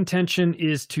intention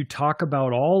is to talk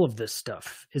about all of this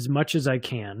stuff as much as I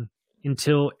can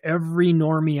until every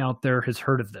normie out there has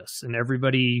heard of this, and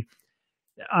everybody.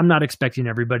 I'm not expecting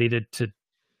everybody to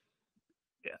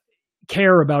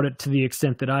care about it to the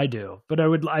extent that I do, but I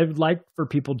would like for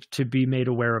people to be made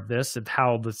aware of this, of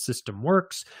how the system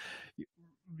works.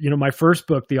 My first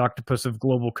book, The Octopus of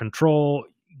Global Control,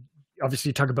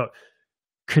 obviously talk about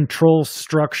control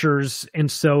structures.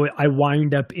 And so I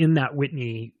wind up in that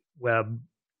Whitney Webb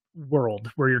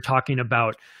world where you're talking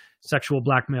about sexual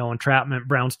blackmail, entrapment,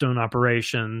 brownstone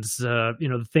operations,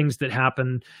 the things that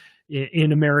happen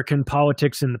in American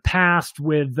politics in the past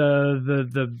with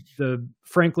the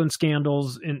Franklin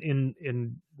scandals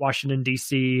in Washington,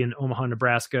 D.C. and Omaha,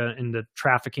 Nebraska, and the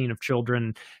trafficking of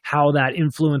children, how that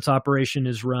influence operation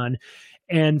is run.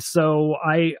 And so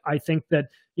I think that,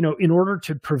 in order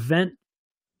to prevent,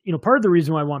 part of the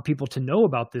reason why I want people to know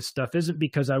about this stuff isn't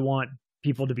because I want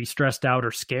people to be stressed out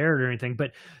or scared or anything,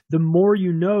 but the more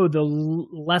you know, the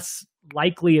less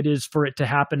likely it is for it to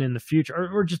happen in the future,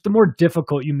 or just the more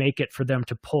difficult you make it for them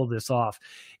to pull this off.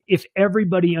 If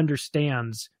everybody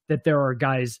understands that there are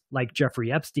guys like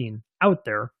Jeffrey Epstein out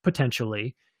there,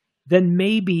 potentially, then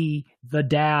maybe the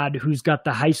dad who's got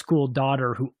the high school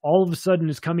daughter who all of a sudden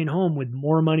is coming home with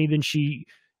more money than she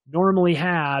normally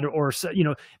had, or,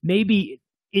 maybe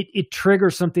it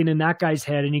triggers something in that guy's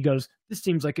head and he goes, this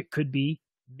seems like it could be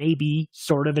maybe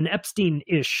sort of an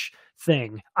Epstein-ish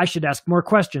thing. I should ask more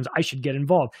questions. I should get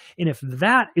involved. And if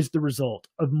that is the result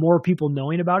of more people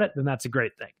knowing about it, then that's a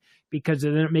great thing, because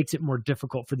then it makes it more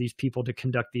difficult for these people to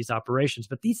conduct these operations.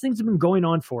 But these things have been going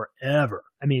on forever.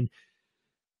 I mean,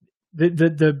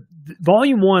 the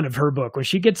volume 1 of her book, when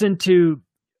she gets into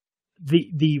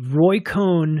the Roy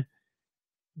Cohn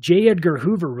J. Edgar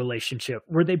Hoover relationship,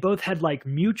 where they both had like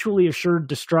mutually assured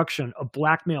destruction of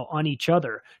blackmail on each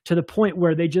other, to the point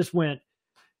where they just went,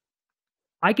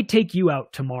 I could take you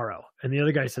out tomorrow. And the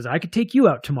other guy says, I could take you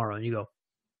out tomorrow. And you go,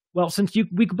 well, since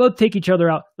we could both take each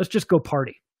other out, let's just go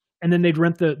party. And then they'd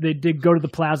go to the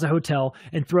Plaza Hotel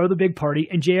and throw the big party.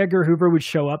 And J. Edgar Hoover would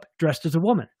show up dressed as a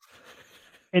woman,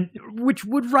 and which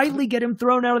would rightly get him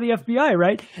thrown out of the FBI.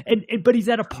 Right. But he's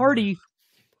at a party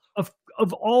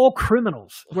of all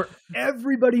criminals, where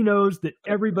everybody knows that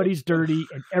everybody's dirty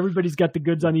and everybody's got the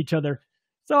goods on each other.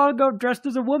 So I'll go dressed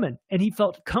as a woman. And he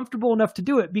felt comfortable enough to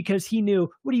do it because he knew,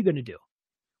 what are you going to do?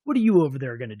 What are you over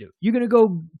there going to do? You're going to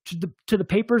go to the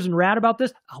papers and rat about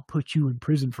this? I'll put you in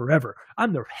prison forever.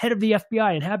 I'm the head of the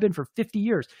FBI and have been for 50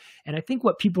 years. And I think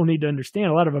what people need to understand,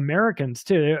 a lot of Americans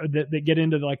too, that get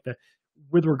into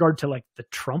with regard to like the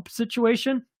Trump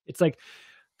situation, it's like,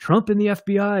 Trump and the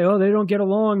FBI, oh, they don't get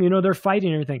along, they're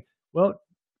fighting and everything. Well,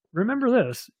 remember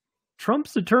this.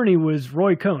 Trump's attorney was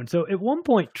Roy Cohn. So at one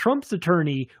point, Trump's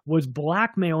attorney was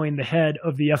blackmailing the head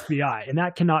of the FBI, and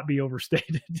that cannot be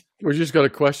overstated. We just got a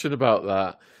question about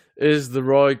that. Is the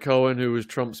Roy Cohn, who was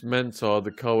Trump's mentor, the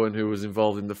Cohen who was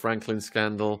involved in the Franklin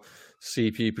scandal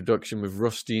CP production with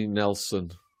Rusty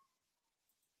Nelson?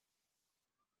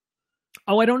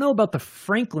 Oh, I don't know about the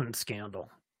Franklin scandal.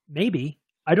 Maybe.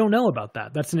 I don't know about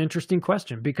that. That's an interesting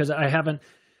question, because I haven't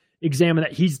examined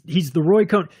that. He's the Roy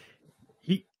Cohn.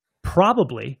 He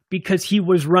probably, because he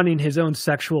was running his own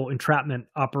sexual entrapment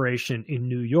operation in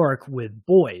New York with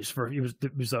boys.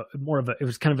 It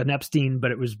was kind of an Epstein, but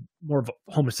it was more of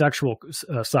a homosexual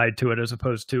side to it, as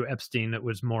opposed to Epstein that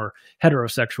was more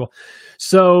heterosexual.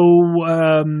 So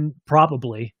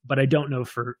probably, but I don't know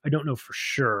for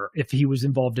sure if he was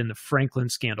involved in the Franklin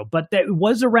scandal. But that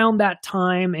was around that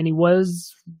time, and he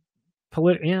was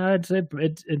I'd say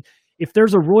if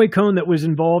there's a Roy Cohn that was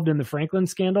involved in the Franklin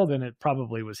scandal, then it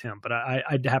probably was him. But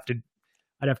I'd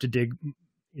have to dig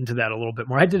into that a little bit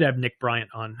more. I did have Nick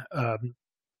Bryant on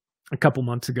a couple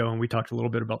months ago, and we talked a little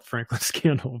bit about the Franklin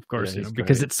scandal, of course,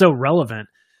 because it's so relevant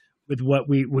with what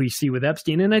we see with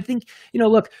Epstein. And I think,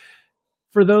 look,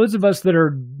 for those of us that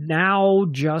are now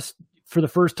just for the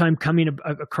first time coming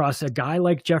across a guy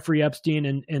like Jeffrey Epstein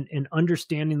and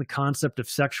understanding the concept of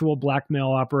sexual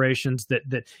blackmail operations that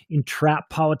entrap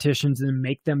politicians and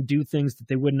make them do things that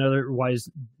they wouldn't otherwise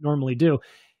normally do,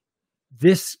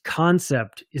 this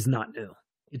concept is not new.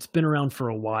 It's been around for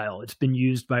a while. It's been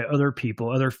used by other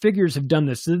people. Other figures have done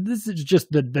this. So this is just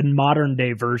the modern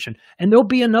day version. And there'll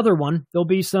be another one. There'll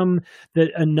be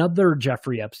another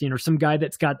Jeffrey Epstein, or some guy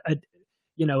that's got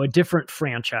a different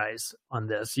franchise on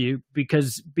this,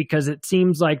 because it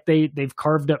seems like they've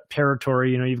carved up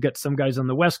territory. You've got some guys on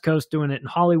the West Coast doing it in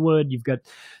Hollywood. You've got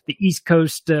the East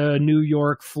Coast, New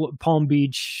York, Palm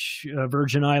Beach,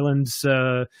 Virgin Islands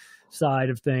side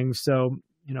of things. So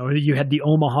you had the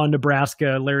Omaha,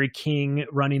 Nebraska, Larry King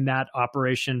running that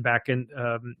operation back in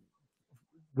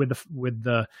with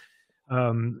the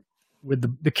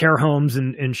care homes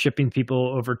and shipping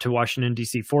people over to Washington,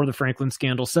 D.C. for the Franklin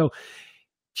scandal. So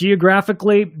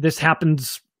geographically, this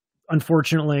happens,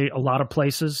 unfortunately, a lot of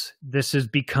places. This has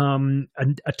become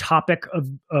a topic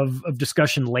of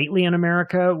discussion lately in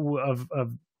America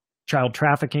of child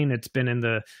trafficking. It's been in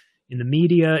the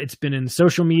media. It's been in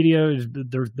social media.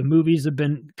 The movies have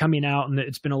been coming out, and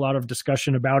it's been a lot of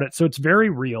discussion about it. So it's very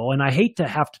real. And I hate to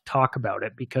have to talk about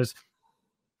it because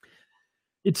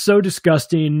it's so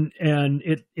disgusting, and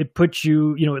it puts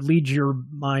you, it leads your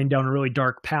mind down a really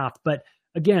dark path. But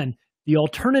again, the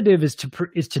alternative is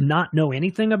to not know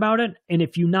anything about it. And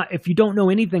if you don't know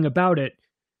anything about it,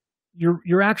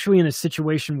 you're actually in a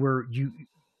situation where you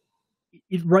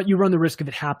run the risk of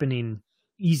it happening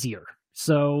easier.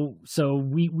 So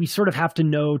we sort of have to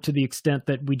know to the extent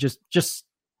that we just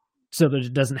so that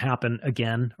it doesn't happen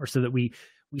again, or so that we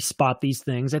spot these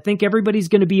things. I think everybody's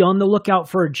going to be on the lookout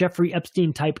for a Jeffrey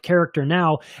Epstein type character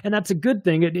now, and that's a good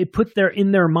thing. It put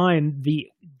in their mind the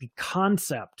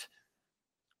concept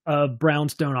of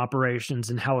brownstone operations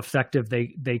and how effective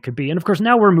they could be. And of course,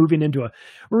 now we're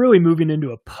really moving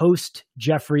into a post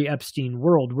Jeffrey Epstein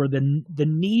world where the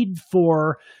need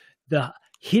for the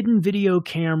hidden video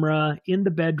camera in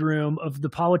the bedroom of the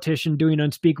politician doing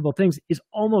unspeakable things is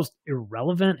almost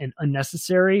irrelevant and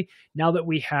unnecessary now that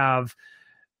we have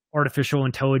artificial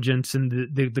intelligence and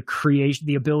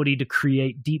the ability to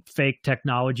create deep fake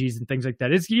technologies and things like that.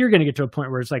 You're going to get to a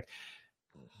point where it's like,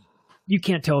 you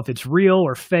can't tell if it's real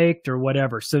or faked or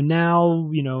whatever. So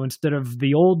now, instead of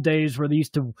the old days where they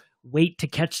used to wait to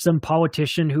catch some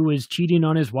politician who was cheating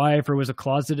on his wife or was a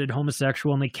closeted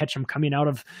homosexual, and they catch him coming out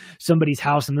of somebody's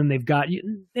house, and then they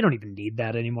don't even need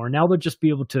that anymore. Now they'll just be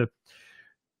able to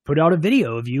put out a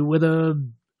video of you with a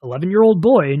 11-year-old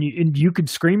boy, and you could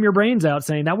scream your brains out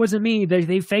saying, that wasn't me.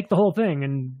 They faked the whole thing.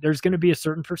 And there's going to be a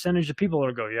certain percentage of people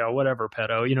that'll go, yeah, whatever,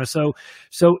 pedo, so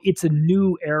it's a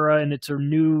new era, and it's a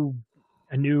new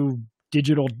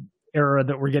digital era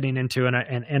that we're getting into.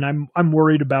 And I'm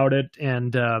worried about it.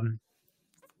 And,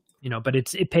 but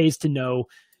it pays to know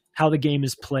how the game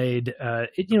is played,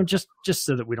 just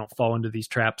so that we don't fall into these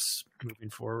traps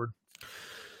moving forward.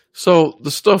 So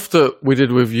the stuff that we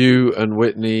did with you and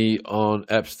Whitney on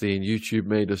Epstein, YouTube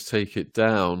made us take it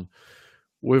down.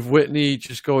 With Whitney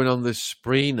just going on this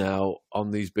spree now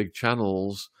on these big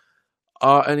channels,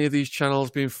 are any of these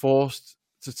channels being forced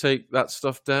to take that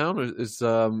stuff down? Or is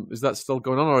that still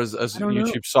going on, or has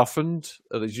YouTube softened?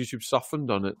 Has YouTube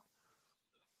softened on it?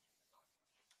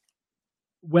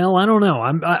 Well, I don't know.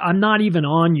 I'm not even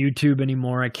on YouTube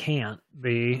anymore. I can't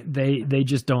be. They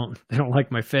just don't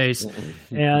like my face,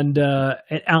 and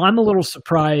I'm a little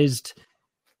surprised.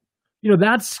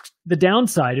 That's the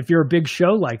downside. If you're a big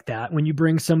show like that, when you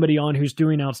bring somebody on who's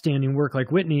doing outstanding work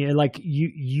like Whitney, like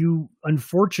you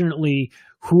unfortunately,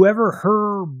 whoever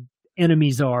her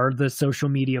enemies are, the social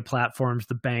media platforms,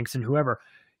 the banks, and whoever,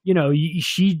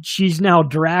 she's now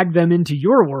dragged them into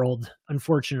your world,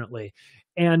 unfortunately.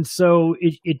 And so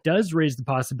it does raise the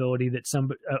possibility that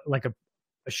somebody like a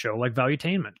show like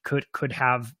Valuetainment could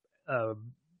have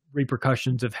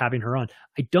repercussions of having her on.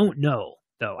 I don't know,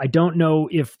 though. I don't know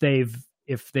if they've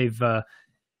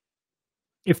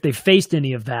faced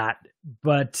any of that,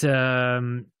 but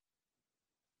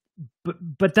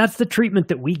that's the treatment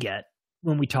that we get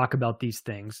when we talk about these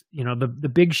things.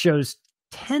 The big shows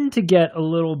tend to get a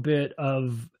little bit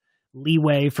of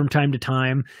leeway from time to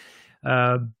time,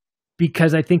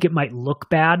 because I think it might look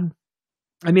bad.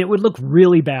 I mean, it would look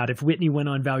really bad if Whitney went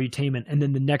on Valuetainment and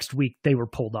then the next week they were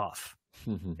pulled off.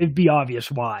 It'd be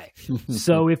obvious why.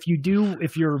 So if you're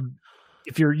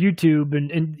YouTube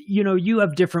and you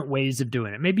have different ways of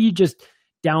doing it. Maybe you just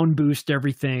down boost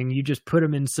everything. You just put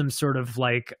them in some sort of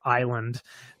like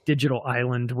digital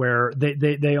island where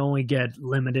they only get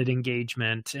limited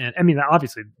engagement. And I mean,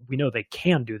 obviously we know they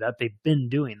can do that. They've been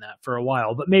doing that for a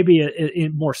while, but maybe in a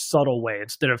more subtle way,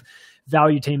 instead of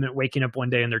Valuetainment waking up one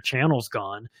day and their channel's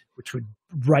gone, which would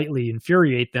rightly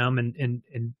infuriate them.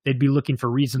 And they'd be looking for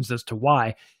reasons as to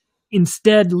why.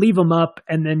 Instead, leave them up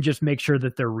and then just make sure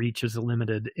that their reach is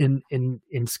limited in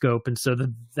scope. And so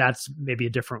that's maybe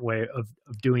a different way of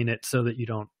doing it, so that you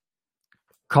don't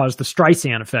cause the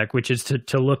Streisand effect, which is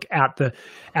to look at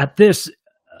this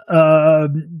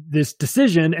this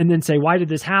decision and then say, why did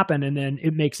this happen? And then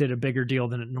it makes it a bigger deal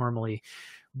than it normally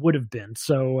would have been.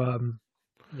 So,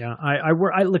 yeah, I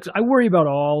worry about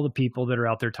all the people that are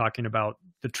out there talking about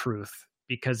the truth,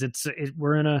 because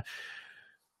we're in an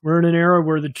era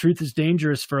where the truth is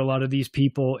dangerous for a lot of these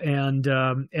people. And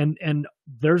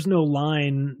there's no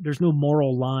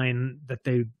moral line that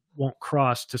they won't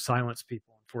cross to silence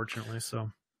people, unfortunately. So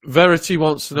Verity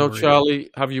wants to know, Charlie,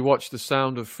 have you watched The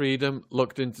Sound of Freedom?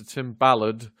 Looked into Tim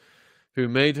Ballard, who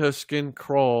made her skin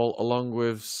crawl along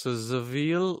with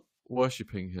Cezaville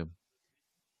worshipping him.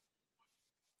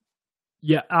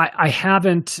 Yeah, I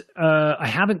haven't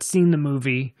seen the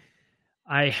movie.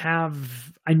 I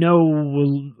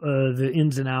know the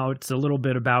ins and outs, a little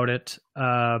bit about it.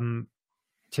 Tim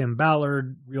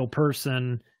Ballard, real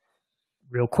person,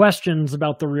 real questions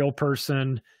about the real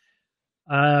person.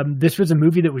 This was a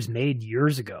movie that was made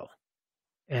years ago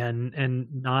and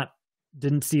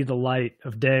didn't see the light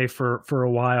of day for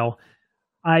a while.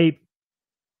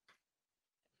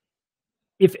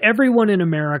 If everyone in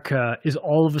America is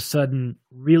all of a sudden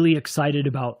really excited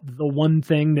about the one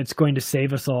thing that's going to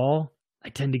save us all, I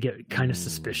tend to get kind of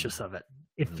suspicious of it.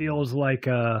 It feels like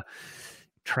a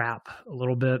trap a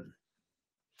little bit.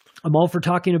 I'm all for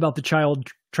talking about the child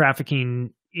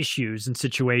trafficking issues and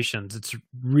situations. It's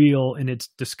real and it's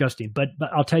disgusting. But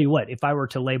I'll tell you what, if I were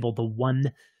to label the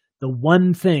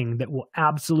one thing that will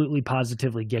absolutely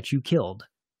positively get you killed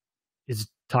is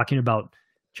talking about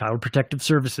Child Protective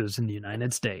Services in the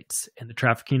United States and the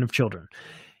trafficking of children.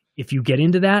 If you get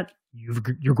into that,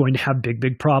 you're going to have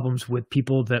big problems with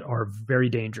people that are very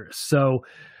dangerous. So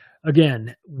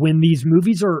again, when these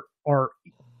movies are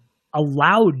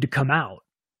allowed to come out,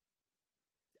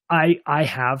 I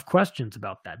have questions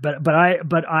about that, but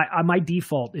my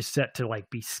default is set to like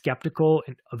be skeptical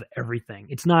of everything.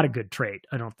 It's not a good trait,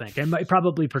 I don't think. It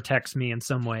probably protects me in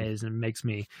some ways and makes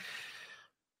me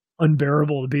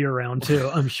unbearable to be around too,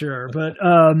 I'm sure. But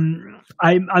I'm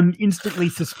instantly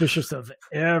suspicious of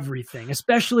everything,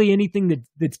 especially anything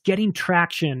that's getting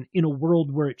traction in a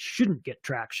world where it shouldn't get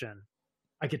traction.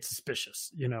 I get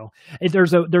suspicious, you know.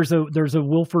 There's a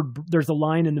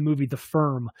line in the movie The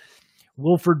Firm.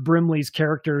 Wilford Brimley's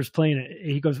character is playing it.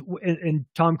 He goes, and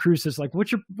Tom Cruise is like, "What's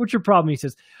your problem?" He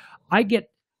says, I get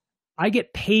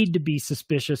paid to be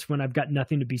suspicious when I've got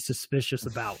nothing to be suspicious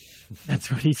about."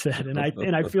 That's what he said. And I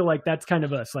feel like that's kind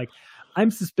of us. Like,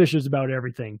 I'm suspicious about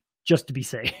everything just to be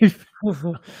safe.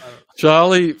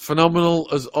 Charlie, phenomenal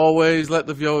as always. Let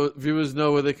the viewers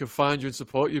know where they can find you and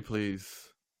support you, please.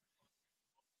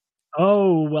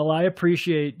 Oh, well, I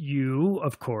appreciate you,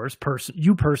 of course,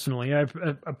 you personally. I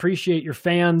appreciate your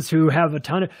fans who have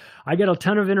I get a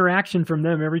ton of interaction from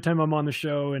them every time I'm on the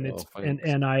show.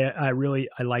 And I really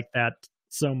like that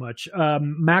so much.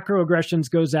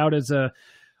 Macroaggressions goes out as a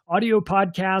audio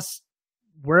podcast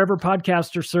wherever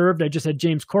podcasts are served. I just had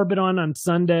James Corbett on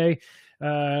Sunday,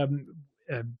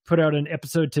 put out an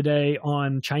episode today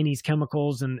on Chinese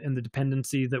chemicals and the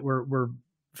dependency that we're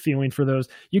feeling for those.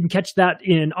 You can catch that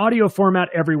in audio format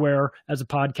everywhere as a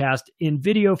podcast. In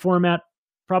video format,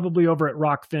 probably over at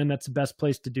Rockfin. That's the best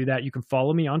place to do that. You can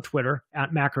follow me on Twitter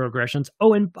at Macroaggressions.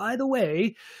 Oh, and by the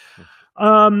way,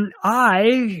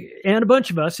 I and a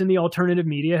bunch of us in the alternative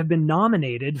media have been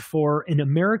nominated for an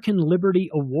American Liberty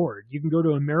Award. You can go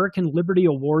to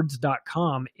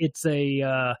AmericanLibertyAwards.com.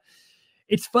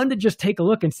 It's fun to just take a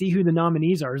look and see who the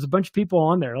nominees are. There's a bunch of people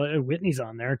on there. Whitney's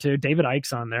on there too. David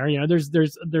Icke's on there. You know, there's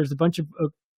a bunch of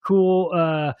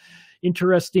cool,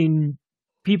 interesting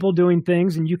people doing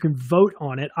things, and you can vote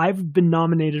on it. I've been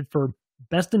nominated for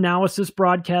Best Analysis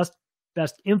Broadcast,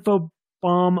 Best Info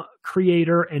Bomb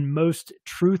Creator, and Most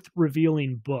Truth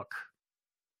Revealing Book.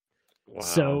 Wow.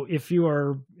 So if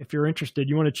you're interested,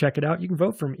 you want to check it out, you can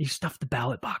vote for me. You stuff the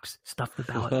ballot box. Stuff the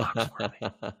ballot box for me.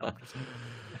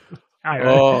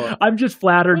 I'm just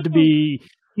flattered to be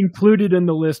included in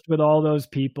the list with all those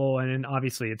people. And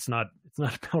obviously it's not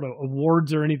about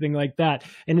awards or anything like that.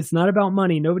 And it's not about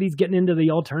money. Nobody's getting into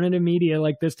the alternative media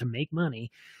like this to make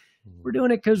money. We're doing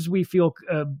it because we feel,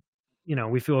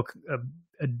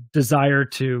 a desire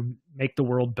to make the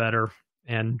world better.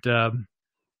 And, I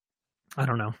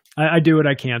don't know. I do what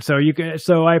I can. So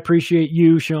I appreciate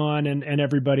you, Sean, and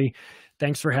everybody.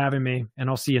 Thanks for having me. And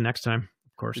I'll see you next time.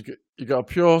 Course. You got a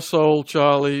pure soul,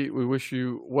 Charlie. We wish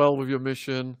you well with your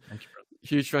mission. Thank you, brother.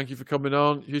 Huge thank you for coming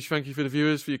on. Huge thank you for the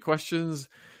viewers for your questions.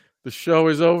 The show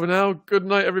is over now. Good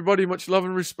night, everybody. Much love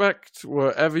and respect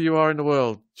wherever you are in the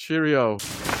world. Cheerio.